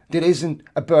anything that isn't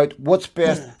about what's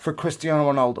best for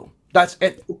Cristiano Ronaldo. That's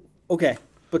it. Okay.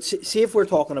 But see if we're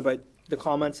talking about the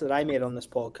comments that I made on this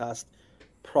podcast,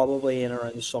 probably in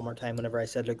around the summertime, whenever I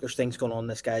said, look, there's things going on in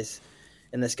this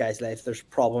guy's life. There's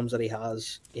problems that he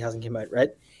hasn't come out, right?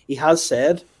 He has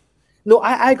said, no,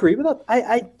 I agree with that.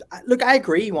 I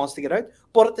agree he wants to get out.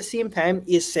 But at the same time,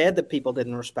 he has said that people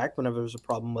didn't respect whenever there was a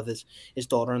problem with his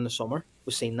daughter in the summer.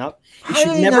 We've seen that. He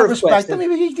should never respect him.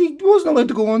 He wasn't allowed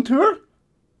to go on tour.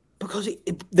 Because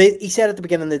he said at the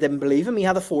beginning they didn't believe him. He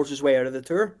had to force his way out of the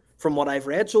tour, from what I've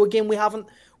read. So again, we haven't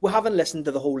listened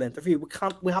to the whole interview.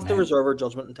 We have to reserve our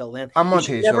judgment until then. I'm going to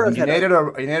tell you something. United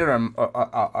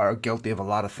are guilty of a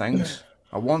lot of things.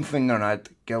 And one thing they're not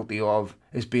guilty of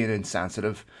is being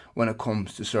insensitive when it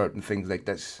comes to certain things like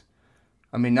this.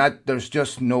 I mean, there's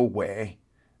just no way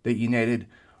that United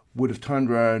would have turned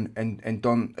around and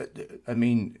done. I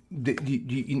mean,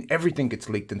 everything gets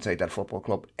leaked inside that football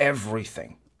club.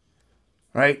 Everything,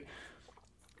 right?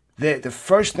 The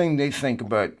first thing they think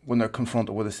about when they're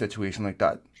confronted with a situation like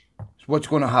that is what's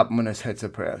going to happen when this hits the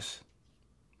press,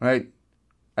 right?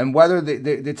 And whether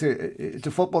it's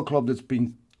a football club that's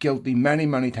been guilty many,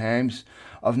 many times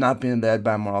of not being led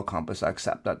by a moral compass. I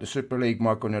accept that. The Super League,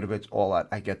 Marko Arnautovic, all that.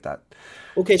 I get that.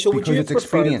 Okay, so would you have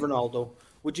preferred Ronaldo?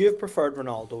 Would you have preferred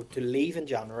Ronaldo to leave in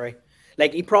January?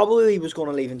 Like, he probably was going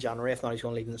to leave in January, if not he's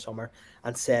going to leave in the summer,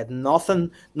 and said nothing,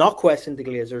 not questioned the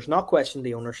Glazers, not questioned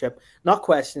the ownership, not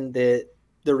questioned the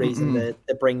reason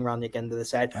to bring Rangnick into the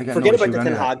side. Forget about the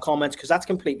Ten Hag comments, because that's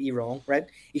completely wrong, right?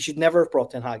 He should never have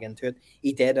brought Ten Hag into it.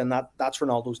 He did, and that's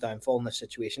Ronaldo's downfall in this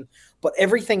situation. But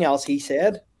everything else he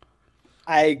said,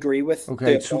 I agree with.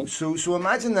 Okay, so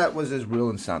imagine that was his real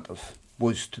incentive,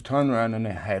 was to turn around and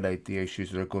highlight the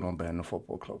issues that are going on behind the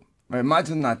football club. Right,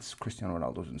 imagine that's Cristiano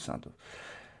Ronaldo's incentive.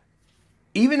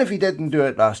 Even if he didn't do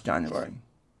it last January,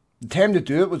 the time to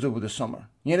do it was over the summer.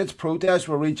 United's protests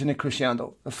were reaching a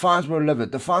crescendo. The fans were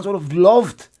livid. The fans would have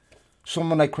loved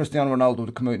someone like Cristiano Ronaldo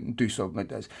to come out and do something like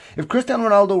this. If Cristiano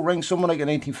Ronaldo rings someone like in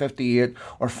 1958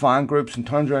 or fan groups and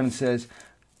turns around and says,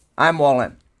 I'm all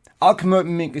in. I'll come out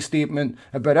and make a statement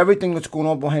about everything that's going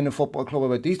on behind the football club,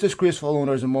 about these disgraceful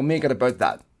owners, and we'll make it about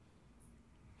that.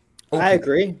 Okay. I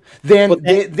agree. Then,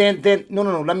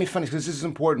 no. Let me finish, because this is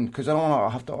important, because I don't want to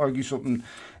have to argue something.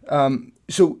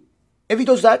 So, if he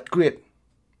does that, great.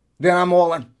 Then I'm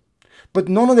all in. But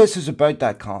none of this is about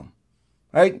that, calm,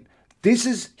 right?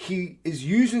 He is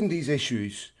using these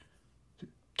issues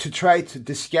to try to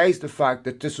disguise the fact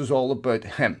that this was all about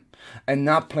him, and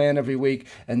not playing every week,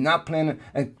 and not playing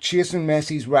and chasing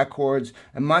Messi's records.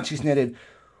 And Manchester United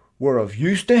were of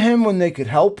use to him when they could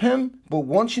help him, but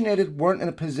once United weren't in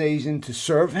a position to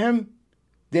serve him,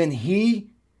 then he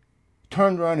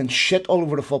turned around and shit all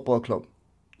over the football club.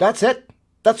 That's it.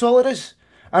 That's all it is.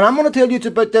 And I'm going to tell you it's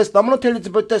about this, I'm going to tell you it's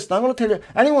about this, I'm going to tell you,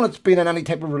 anyone that's been in any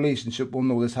type of relationship will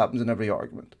know this happens in every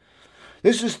argument.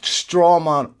 This is straw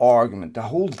man argument, the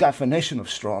whole definition of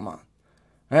straw man,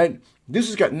 right? This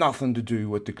has got nothing to do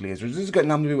with the Glazers. This has got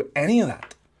nothing to do with any of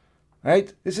that,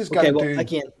 right? This has got to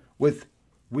do with,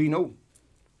 we know.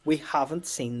 We haven't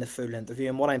seen the full interview,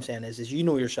 and what I'm saying is you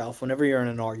know yourself, whenever you're in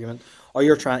an argument or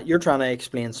you're trying to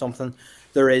explain something,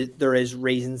 there is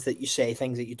reasons that you say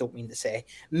things that you don't mean to say.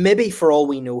 Maybe for all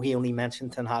we know, he only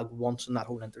mentioned Ten Hag once in that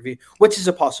whole interview, which is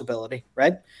a possibility,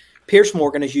 right? Piers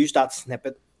Morgan has used that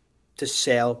snippet to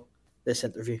sell this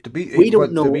interview. We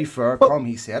don't know. To be fair,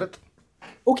 he said it.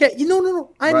 Okay,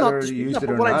 no. I'm Whether not. He used it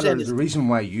or not, or the reason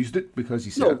why he used it, because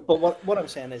he said it. But what I'm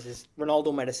saying is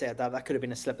Ronaldo might have said that. That could have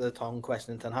been a slip of the tongue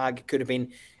question Ten Hag. It could have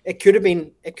been.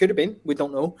 We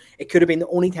don't know. It could have been the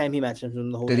only time he mentioned him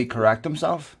in the whole. Did he correct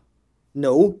himself?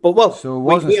 No, but so it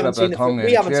wasn't a slip of the tongue.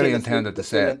 He clearly intended to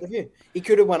say it. He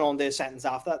could have went on the sentence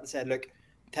after that and said, "Look,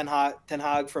 Ten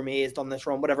Hag for me has done this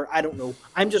wrong, whatever." I don't know.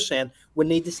 I'm just saying we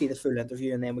need to see the full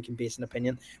interview and then we can base an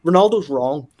opinion. Ronaldo's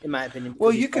wrong, in my opinion.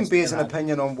 Well, you can base an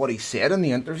opinion on what he said in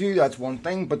the interview. That's one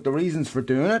thing, but the reasons for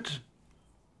doing it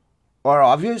are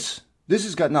obvious. This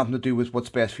has got nothing to do with what's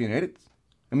best for United.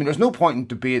 I mean, there's no point in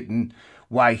debating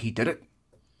why he did it,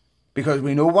 because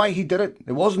we know why he did it.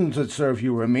 It wasn't to serve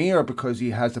you or me, or because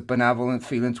he has a benevolent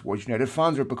feeling towards United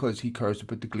fans, or because he cares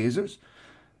about the Glazers,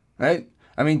 right?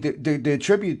 I mean, to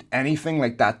attribute anything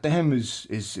like that to him is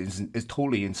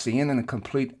totally insane, and a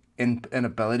complete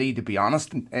inability to be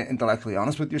honest, intellectually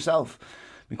honest with yourself.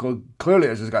 Because clearly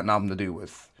this has got nothing to do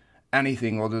with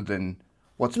anything other than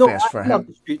what's best for him. I'm not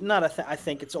disputing that. I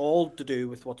think it's all to do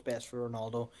with what's best for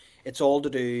Ronaldo. It's all to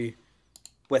do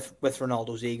with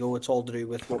Ronaldo's ego. It's all to do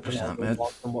with what Ronaldo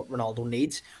wants and what Ronaldo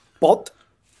needs. But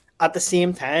at the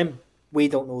same time, we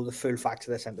don't know the full facts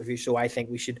of this interview, so I think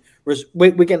we should.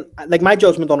 We can, like, my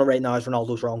judgment on it right now is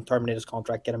Ronaldo's wrong. Terminate his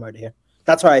contract. Get him out of here.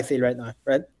 That's how I feel right now.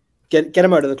 Right? Get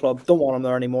him out of the club. Don't want him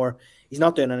there anymore. He's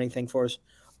not doing anything for us.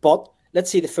 But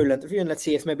let's see the full interview and let's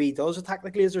see if maybe he does attack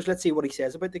the Glazers. Let's see what he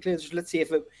says about the Glazers. Let's see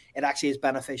if it actually is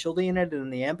beneficial to United in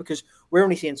the end, because we're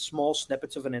only seeing small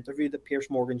snippets of an interview that Piers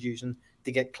Morgan's using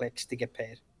to get clicks, to get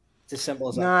paid. It's as simple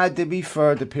as that. Nah, to be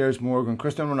fair to Piers Morgan,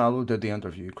 Cristiano Ronaldo did the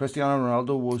interview. Cristiano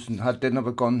Ronaldo didn't have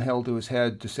a gun held to his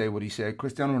head to say what he said.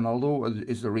 Cristiano Ronaldo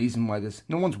is the reason why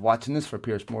no one's watching this for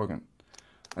Piers Morgan,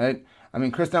 right? I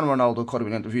mean, Cristiano Ronaldo could have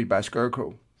been interviewed by a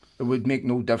scarecrow. It would make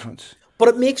no difference. But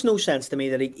it makes no sense to me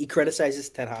that he criticizes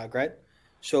Ten Hag, right?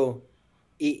 So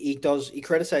he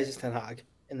criticizes Ten Hag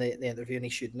in the interview, and he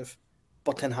shouldn't have.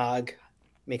 but Ten Hag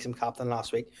makes him captain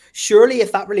last week. Surely,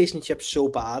 if that relationship's so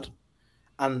bad,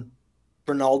 and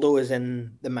Ronaldo is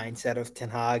in the mindset of Ten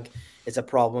Hag, it's a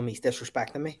problem, he's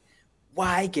disrespecting me,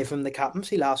 why give him the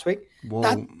captaincy last week?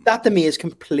 Well, that to me is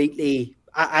completely...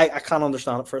 I can't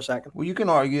understand it for a second. Well, you can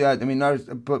argue that. I mean,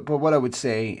 but what I would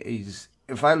say is,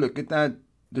 if I look at that,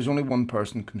 there's only one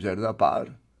person who comes out of that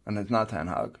bad, and it's not Ten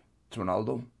Hag, it's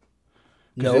Ronaldo.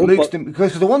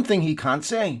 Because the one thing he can't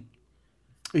say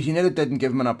is United didn't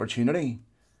give him an opportunity.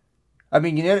 I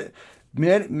mean,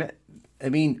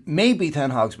 maybe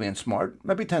Ten Hag's being smart.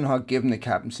 Maybe Ten Hag gave him the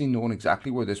captaincy knowing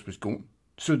exactly where this was going,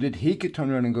 so that he could turn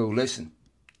around and go, listen,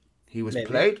 he was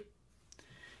played,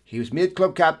 he was made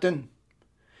club captain,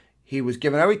 he was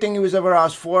given everything he was ever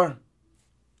asked for.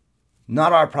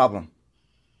 Not our problem.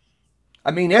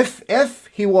 I mean, if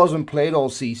he wasn't played all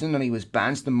season and he was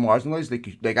benched and marginalised,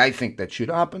 like I think that should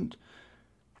have happened,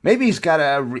 maybe he's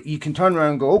got you can turn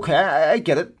around and go, okay, I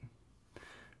get it.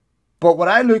 But when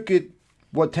I look at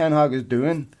what Ten Hag is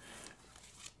doing,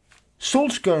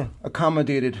 Solskjaer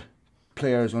accommodated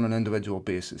players on an individual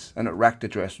basis, and it wrecked the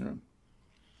dressing room.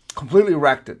 Completely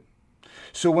wrecked it.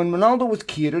 So when Ronaldo was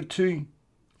catered to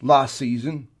last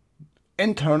season,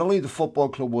 internally the football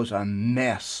club was a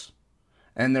mess.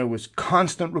 And there was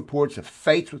constant reports of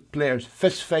fights with players,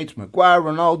 fist fights, Maguire,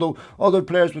 Ronaldo, other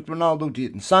players with Ronaldo,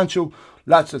 Jadon Sancho,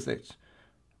 lots of things.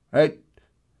 Right?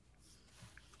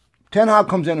 Ten Hag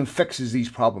comes in and fixes these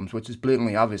problems, which is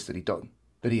blatantly obvious that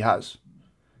he has.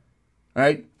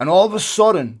 Right? And all of a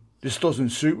sudden, this doesn't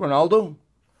suit Ronaldo.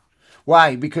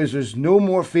 Why? Because there's no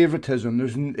more favoritism.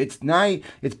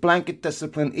 It's blanket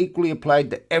discipline equally applied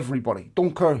to everybody.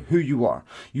 Don't care who you are.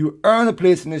 You earn a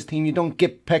place in this team. You don't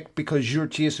get picked because you're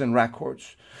chasing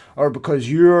records, or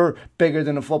because you're bigger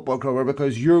than a football club, or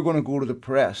because you're going to go to the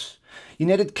press.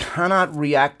 United cannot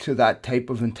react to that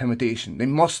type of intimidation. They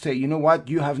must say, you know what?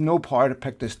 You have no power to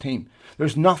pick this team.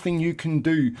 There's nothing you can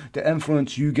do to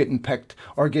influence you getting picked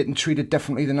or getting treated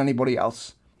differently than anybody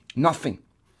else. Nothing.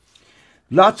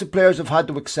 Lots of players have had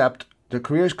to accept their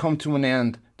careers come to an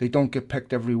end. They don't get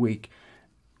picked every week.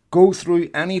 Go through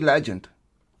any legend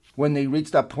when they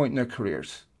reach that point in their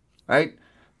careers, right?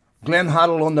 Glenn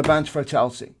Hoddle on the bench for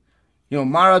Chelsea.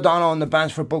 Maradona on the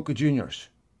bench for Boca Juniors.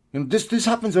 This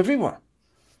happens everywhere.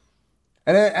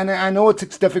 And I know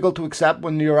it's difficult to accept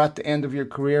when you're at the end of your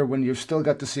career, when you've still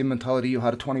got the same mentality you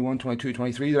had at 21, 22,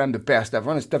 23, that I'm the best ever,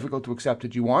 and it's difficult to accept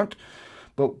that you aren't.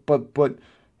 But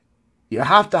you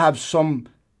have to have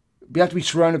you have to be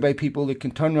surrounded by people that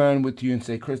can turn around with you and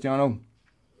say, Cristiano,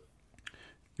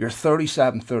 you're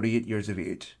 37, 38 years of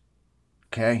age.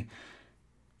 Okay?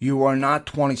 You are not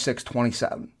 26,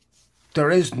 27.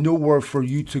 There is nowhere for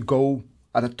you to go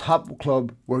at a top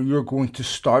club where you're going to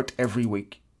start every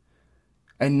week.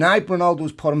 And now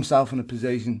Ronaldo's put himself in a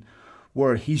position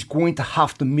where he's going to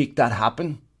have to make that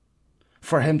happen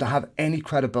for him to have any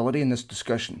credibility in this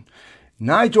discussion.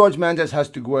 Now George Mendes has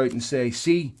to go out and say,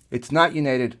 see, it's not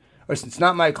United, or it's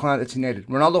not my client, it's United.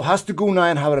 Ronaldo has to go now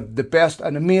and have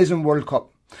an amazing World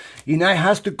Cup. He now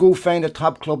has to go find a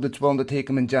top club that's willing to take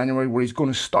him in January where he's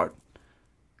going to start.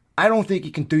 I don't think he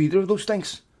can do either of those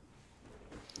things.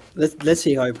 Let's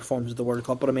see how he performs at the World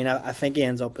Cup. But I mean, I think he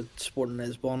ends up at Sporting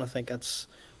Lisbon. I think that's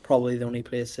probably the only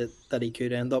place that he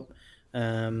could end up.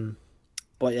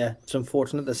 But yeah, it's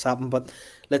unfortunate this happened. But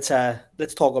let's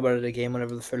talk about it again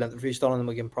whenever the full interview's done, and then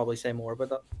we can probably say more about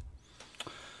that.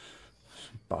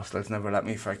 Bastards never let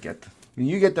me forget. When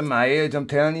you get to my age, I'm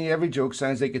telling you, every joke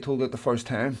sounds like you told it the first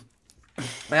time.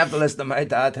 I have to listen to my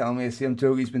dad tell me the same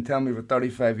joke he's been telling me for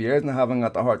 35 years, and I haven't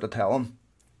got the heart to tell him.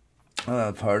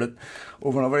 I've heard it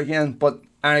over and over again. But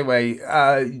anyway,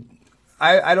 I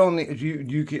don't.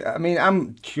 I mean,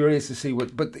 I'm curious to see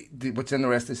what's in the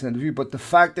rest of this interview. But the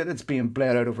fact that it's being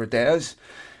bled out over days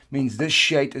means this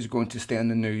shite is going to stay in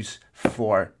the news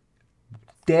for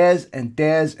days and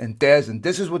days and days. And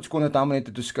this is what's going to dominate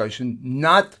the discussion,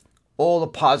 not all the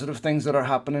positive things that are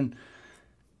happening.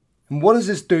 And what does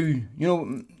this do?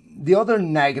 The other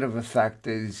negative effect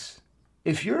is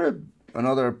if you're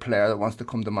another player that wants to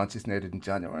come to Manchester United in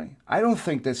January, I don't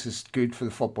think this is good for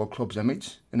the football club's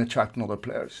image in attracting other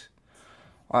players.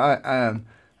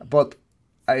 But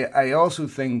I also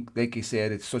think, like you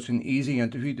said, it's such an easy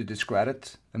interview to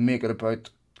discredit and make it about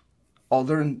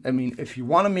if you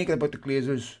want to make it about the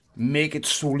Glazers, make it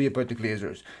solely about the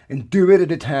Glazers and do it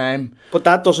at a time. But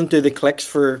that doesn't do the clicks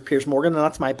for Piers Morgan, and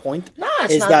that's my point. No,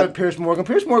 it's not about Piers Morgan.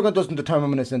 Piers Morgan doesn't determine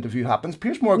when this interview happens.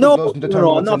 Piers Morgan doesn't determine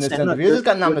what's in this interview. This has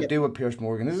got nothing to do with Piers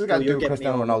Morgan. This has got to do with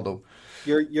Cristiano Ronaldo.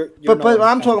 But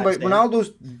I'm talking about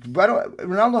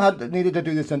Ronaldo needed to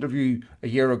do this interview a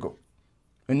year ago,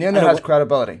 and then it has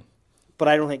credibility. But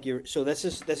I don't think you're. So this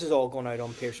is all going out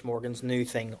on Piers Morgan's new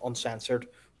thing, Uncensored,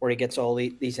 where he gets all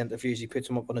these interviews. He puts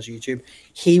them up on his YouTube.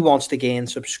 He wants to gain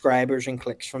subscribers and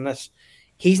clicks from this.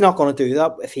 He's not going to do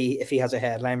that if he has a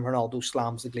headline, Ronaldo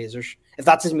slams the Glazers. If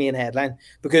that's his main headline,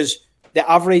 because the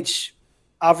average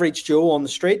Joe on the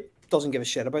street doesn't give a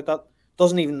shit about that.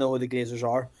 Doesn't even know who the Glazers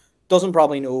are. Doesn't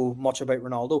probably know much about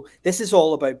Ronaldo. This is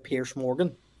all about Piers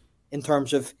Morgan in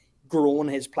terms of growing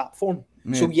his platform.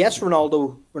 Yeah. So yes,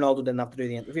 Ronaldo didn't have to do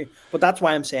the interview, but that's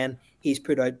why I'm saying he's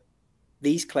put out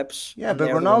these clips. Yeah, but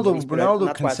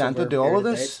Ronaldo consented to all of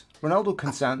this. Ronaldo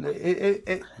consented.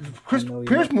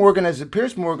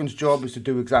 Piers Morgan's job is to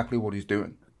do exactly what he's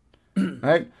doing,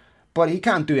 right? But he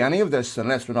can't do any of this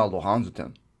unless Ronaldo hands it to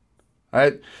him,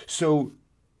 right? So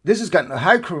this is getting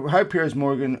how Piers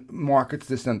Morgan markets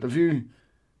this interview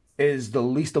is the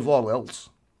least of all ills,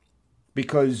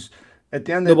 because at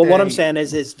the end of the day, what I'm saying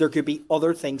is there could be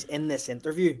other things in this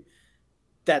interview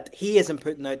that he isn't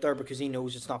putting out there because he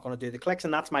knows it's not going to do the clicks,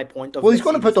 and that's my point. Well, he's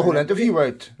going to put the whole interview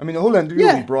out. I mean, the whole interview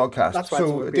will be broadcast. That's why.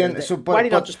 Why did he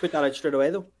not just put that out straight away,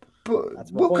 though?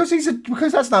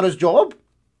 Because that's not his job.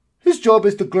 His job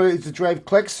is to drive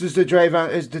clicks, is to drive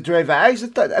eyes.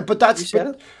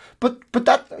 But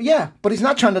he's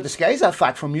not trying to disguise that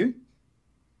fact from you.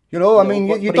 You know, I mean,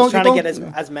 you don't. He's trying to get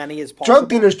as many as possible. Drug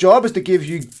dealer's job is to give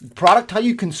you product. How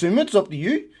you consume it, it's up to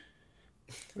you.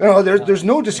 You know, there's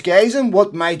no disguising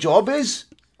what my job is.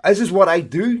 This is what I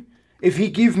do. If he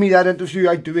gives me that interview,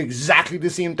 I do exactly the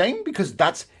same thing because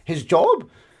that's his job.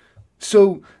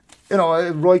 So, you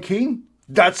know, Roy Keane,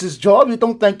 that's his job. You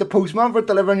don't thank the postman for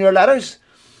delivering your letters,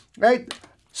 right?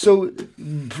 So,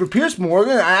 for Piers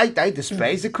Morgan, I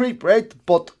despise the creep, right?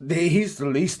 But he's the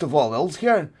least of all ills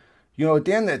here. You know, at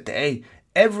the end of the day,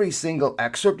 every single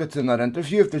excerpt that's in that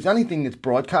interview, if there's anything that's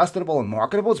broadcastable and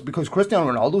marketable, it's because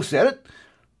Cristiano Ronaldo said it.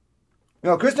 You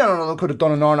know, Cristiano Ronaldo could have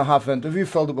done an hour-and-a-half interview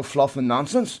filled up with fluff and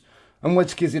nonsense, in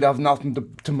which case he'd have nothing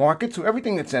to market. So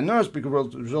everything that's in there is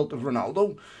because a result of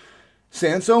Ronaldo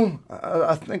saying so.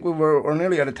 I think we're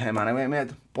nearly out of time anyway,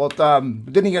 mate. But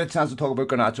we didn't get a chance to talk about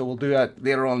Garnacho. We'll do that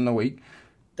later on in the week.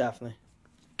 Definitely.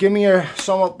 Give me your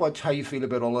sum up, how you feel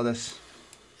about all of this.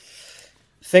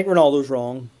 I think Ronaldo's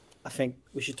wrong. I think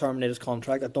we should terminate his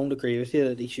contract. I don't agree with you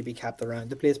that he should be kept around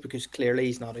the place because clearly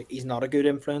he's not a good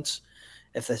influence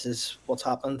if this is what's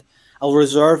happened. I'll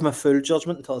reserve my full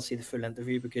judgment until I see the full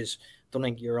interview because I don't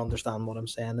think you understand what I'm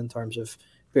saying in terms of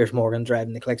Piers Morgan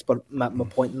driving the clicks. But my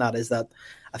point in that is that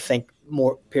I think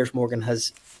Piers Morgan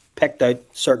has picked out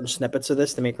certain snippets of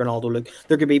this to make Ronaldo look.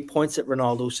 There could be points that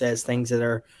Ronaldo says things that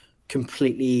are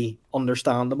completely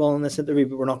understandable in this interview,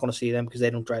 but we're not going to see them because they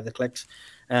don't drive the clicks.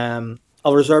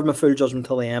 I'll reserve my full judgment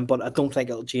till the end, but I don't think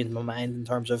it'll change my mind in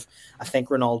terms of I think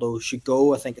Ronaldo should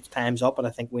go. I think it's time's up, and I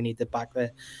think we need to back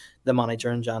the manager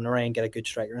in January and get a good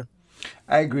striker in.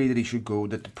 I agree that he should go,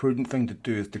 that the prudent thing to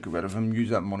do is to get rid of him,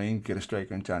 use that money and get a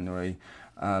striker in January.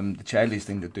 The childish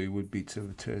thing to do would be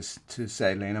to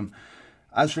sideline him.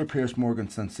 As for Piers Morgan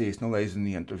sensationalising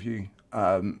the interview,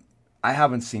 I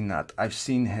haven't seen that. I've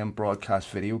seen him broadcast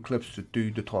video clips to do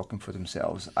the talking for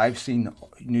themselves. I've seen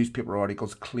newspaper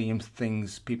articles claim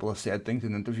people have said things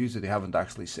in interviews that they haven't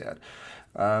actually said.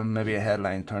 Maybe a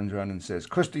headline turns around and says,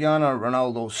 Cristiano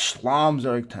Ronaldo slams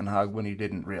Erik ten Hag when he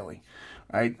didn't really.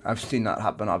 Right? I've seen that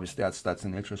happen. Obviously, that's the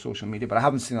nature of social media, but I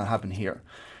haven't seen that happen here.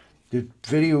 The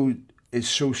video is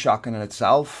so shocking in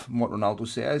itself. What Ronaldo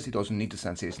says, he doesn't need to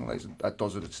sensationalise it. That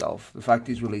does it itself. The fact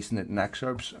he's releasing it in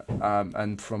excerpts,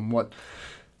 and from what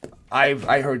I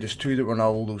heard this too, that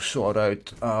Ronaldo sought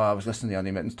out. I was listening to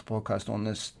Andy Mitten's podcast on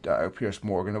this, Piers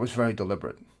Morgan. It was very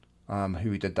deliberate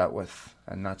who he did that with,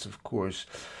 and that is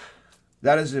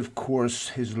of course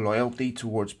his loyalty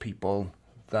towards people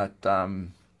that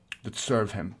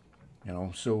serve him. You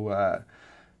know, so.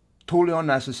 Totally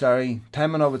unnecessary.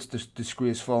 Timing of it's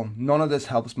disgraceful. None of this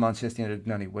helps Manchester United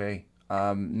in any way.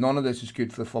 None of this is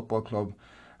good for the football club.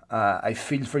 I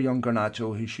feel for young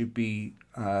Garnacho, who should be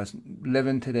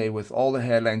living today with all the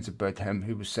headlines about him,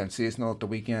 who was sensational at the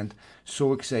weekend,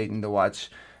 so exciting to watch.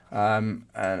 And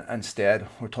instead,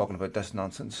 we're talking about this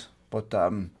nonsense. But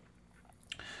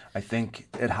I think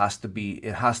it has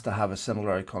to have a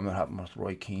similar outcome that happened with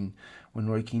Roy Keane. When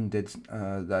Roy Keane did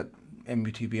that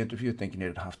MUTV interview, I think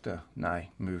United have to now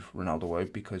move Ronaldo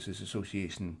out because his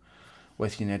association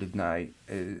with United now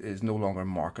is no longer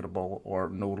marketable or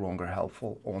no longer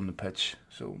helpful on the pitch.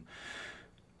 So,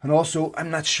 and also,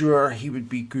 I'm not sure he would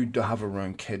be good to have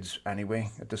around kids anyway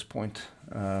at this point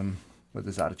with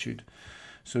his attitude.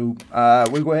 So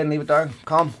we'll go ahead and leave it there.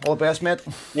 Calm, all the best, mate.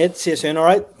 See you soon,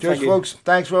 alright? Cheers, folks.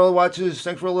 Thanks for all the watches.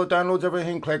 Thanks for all the downloads,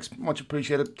 everything. Clicks, much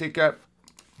appreciated. Take care.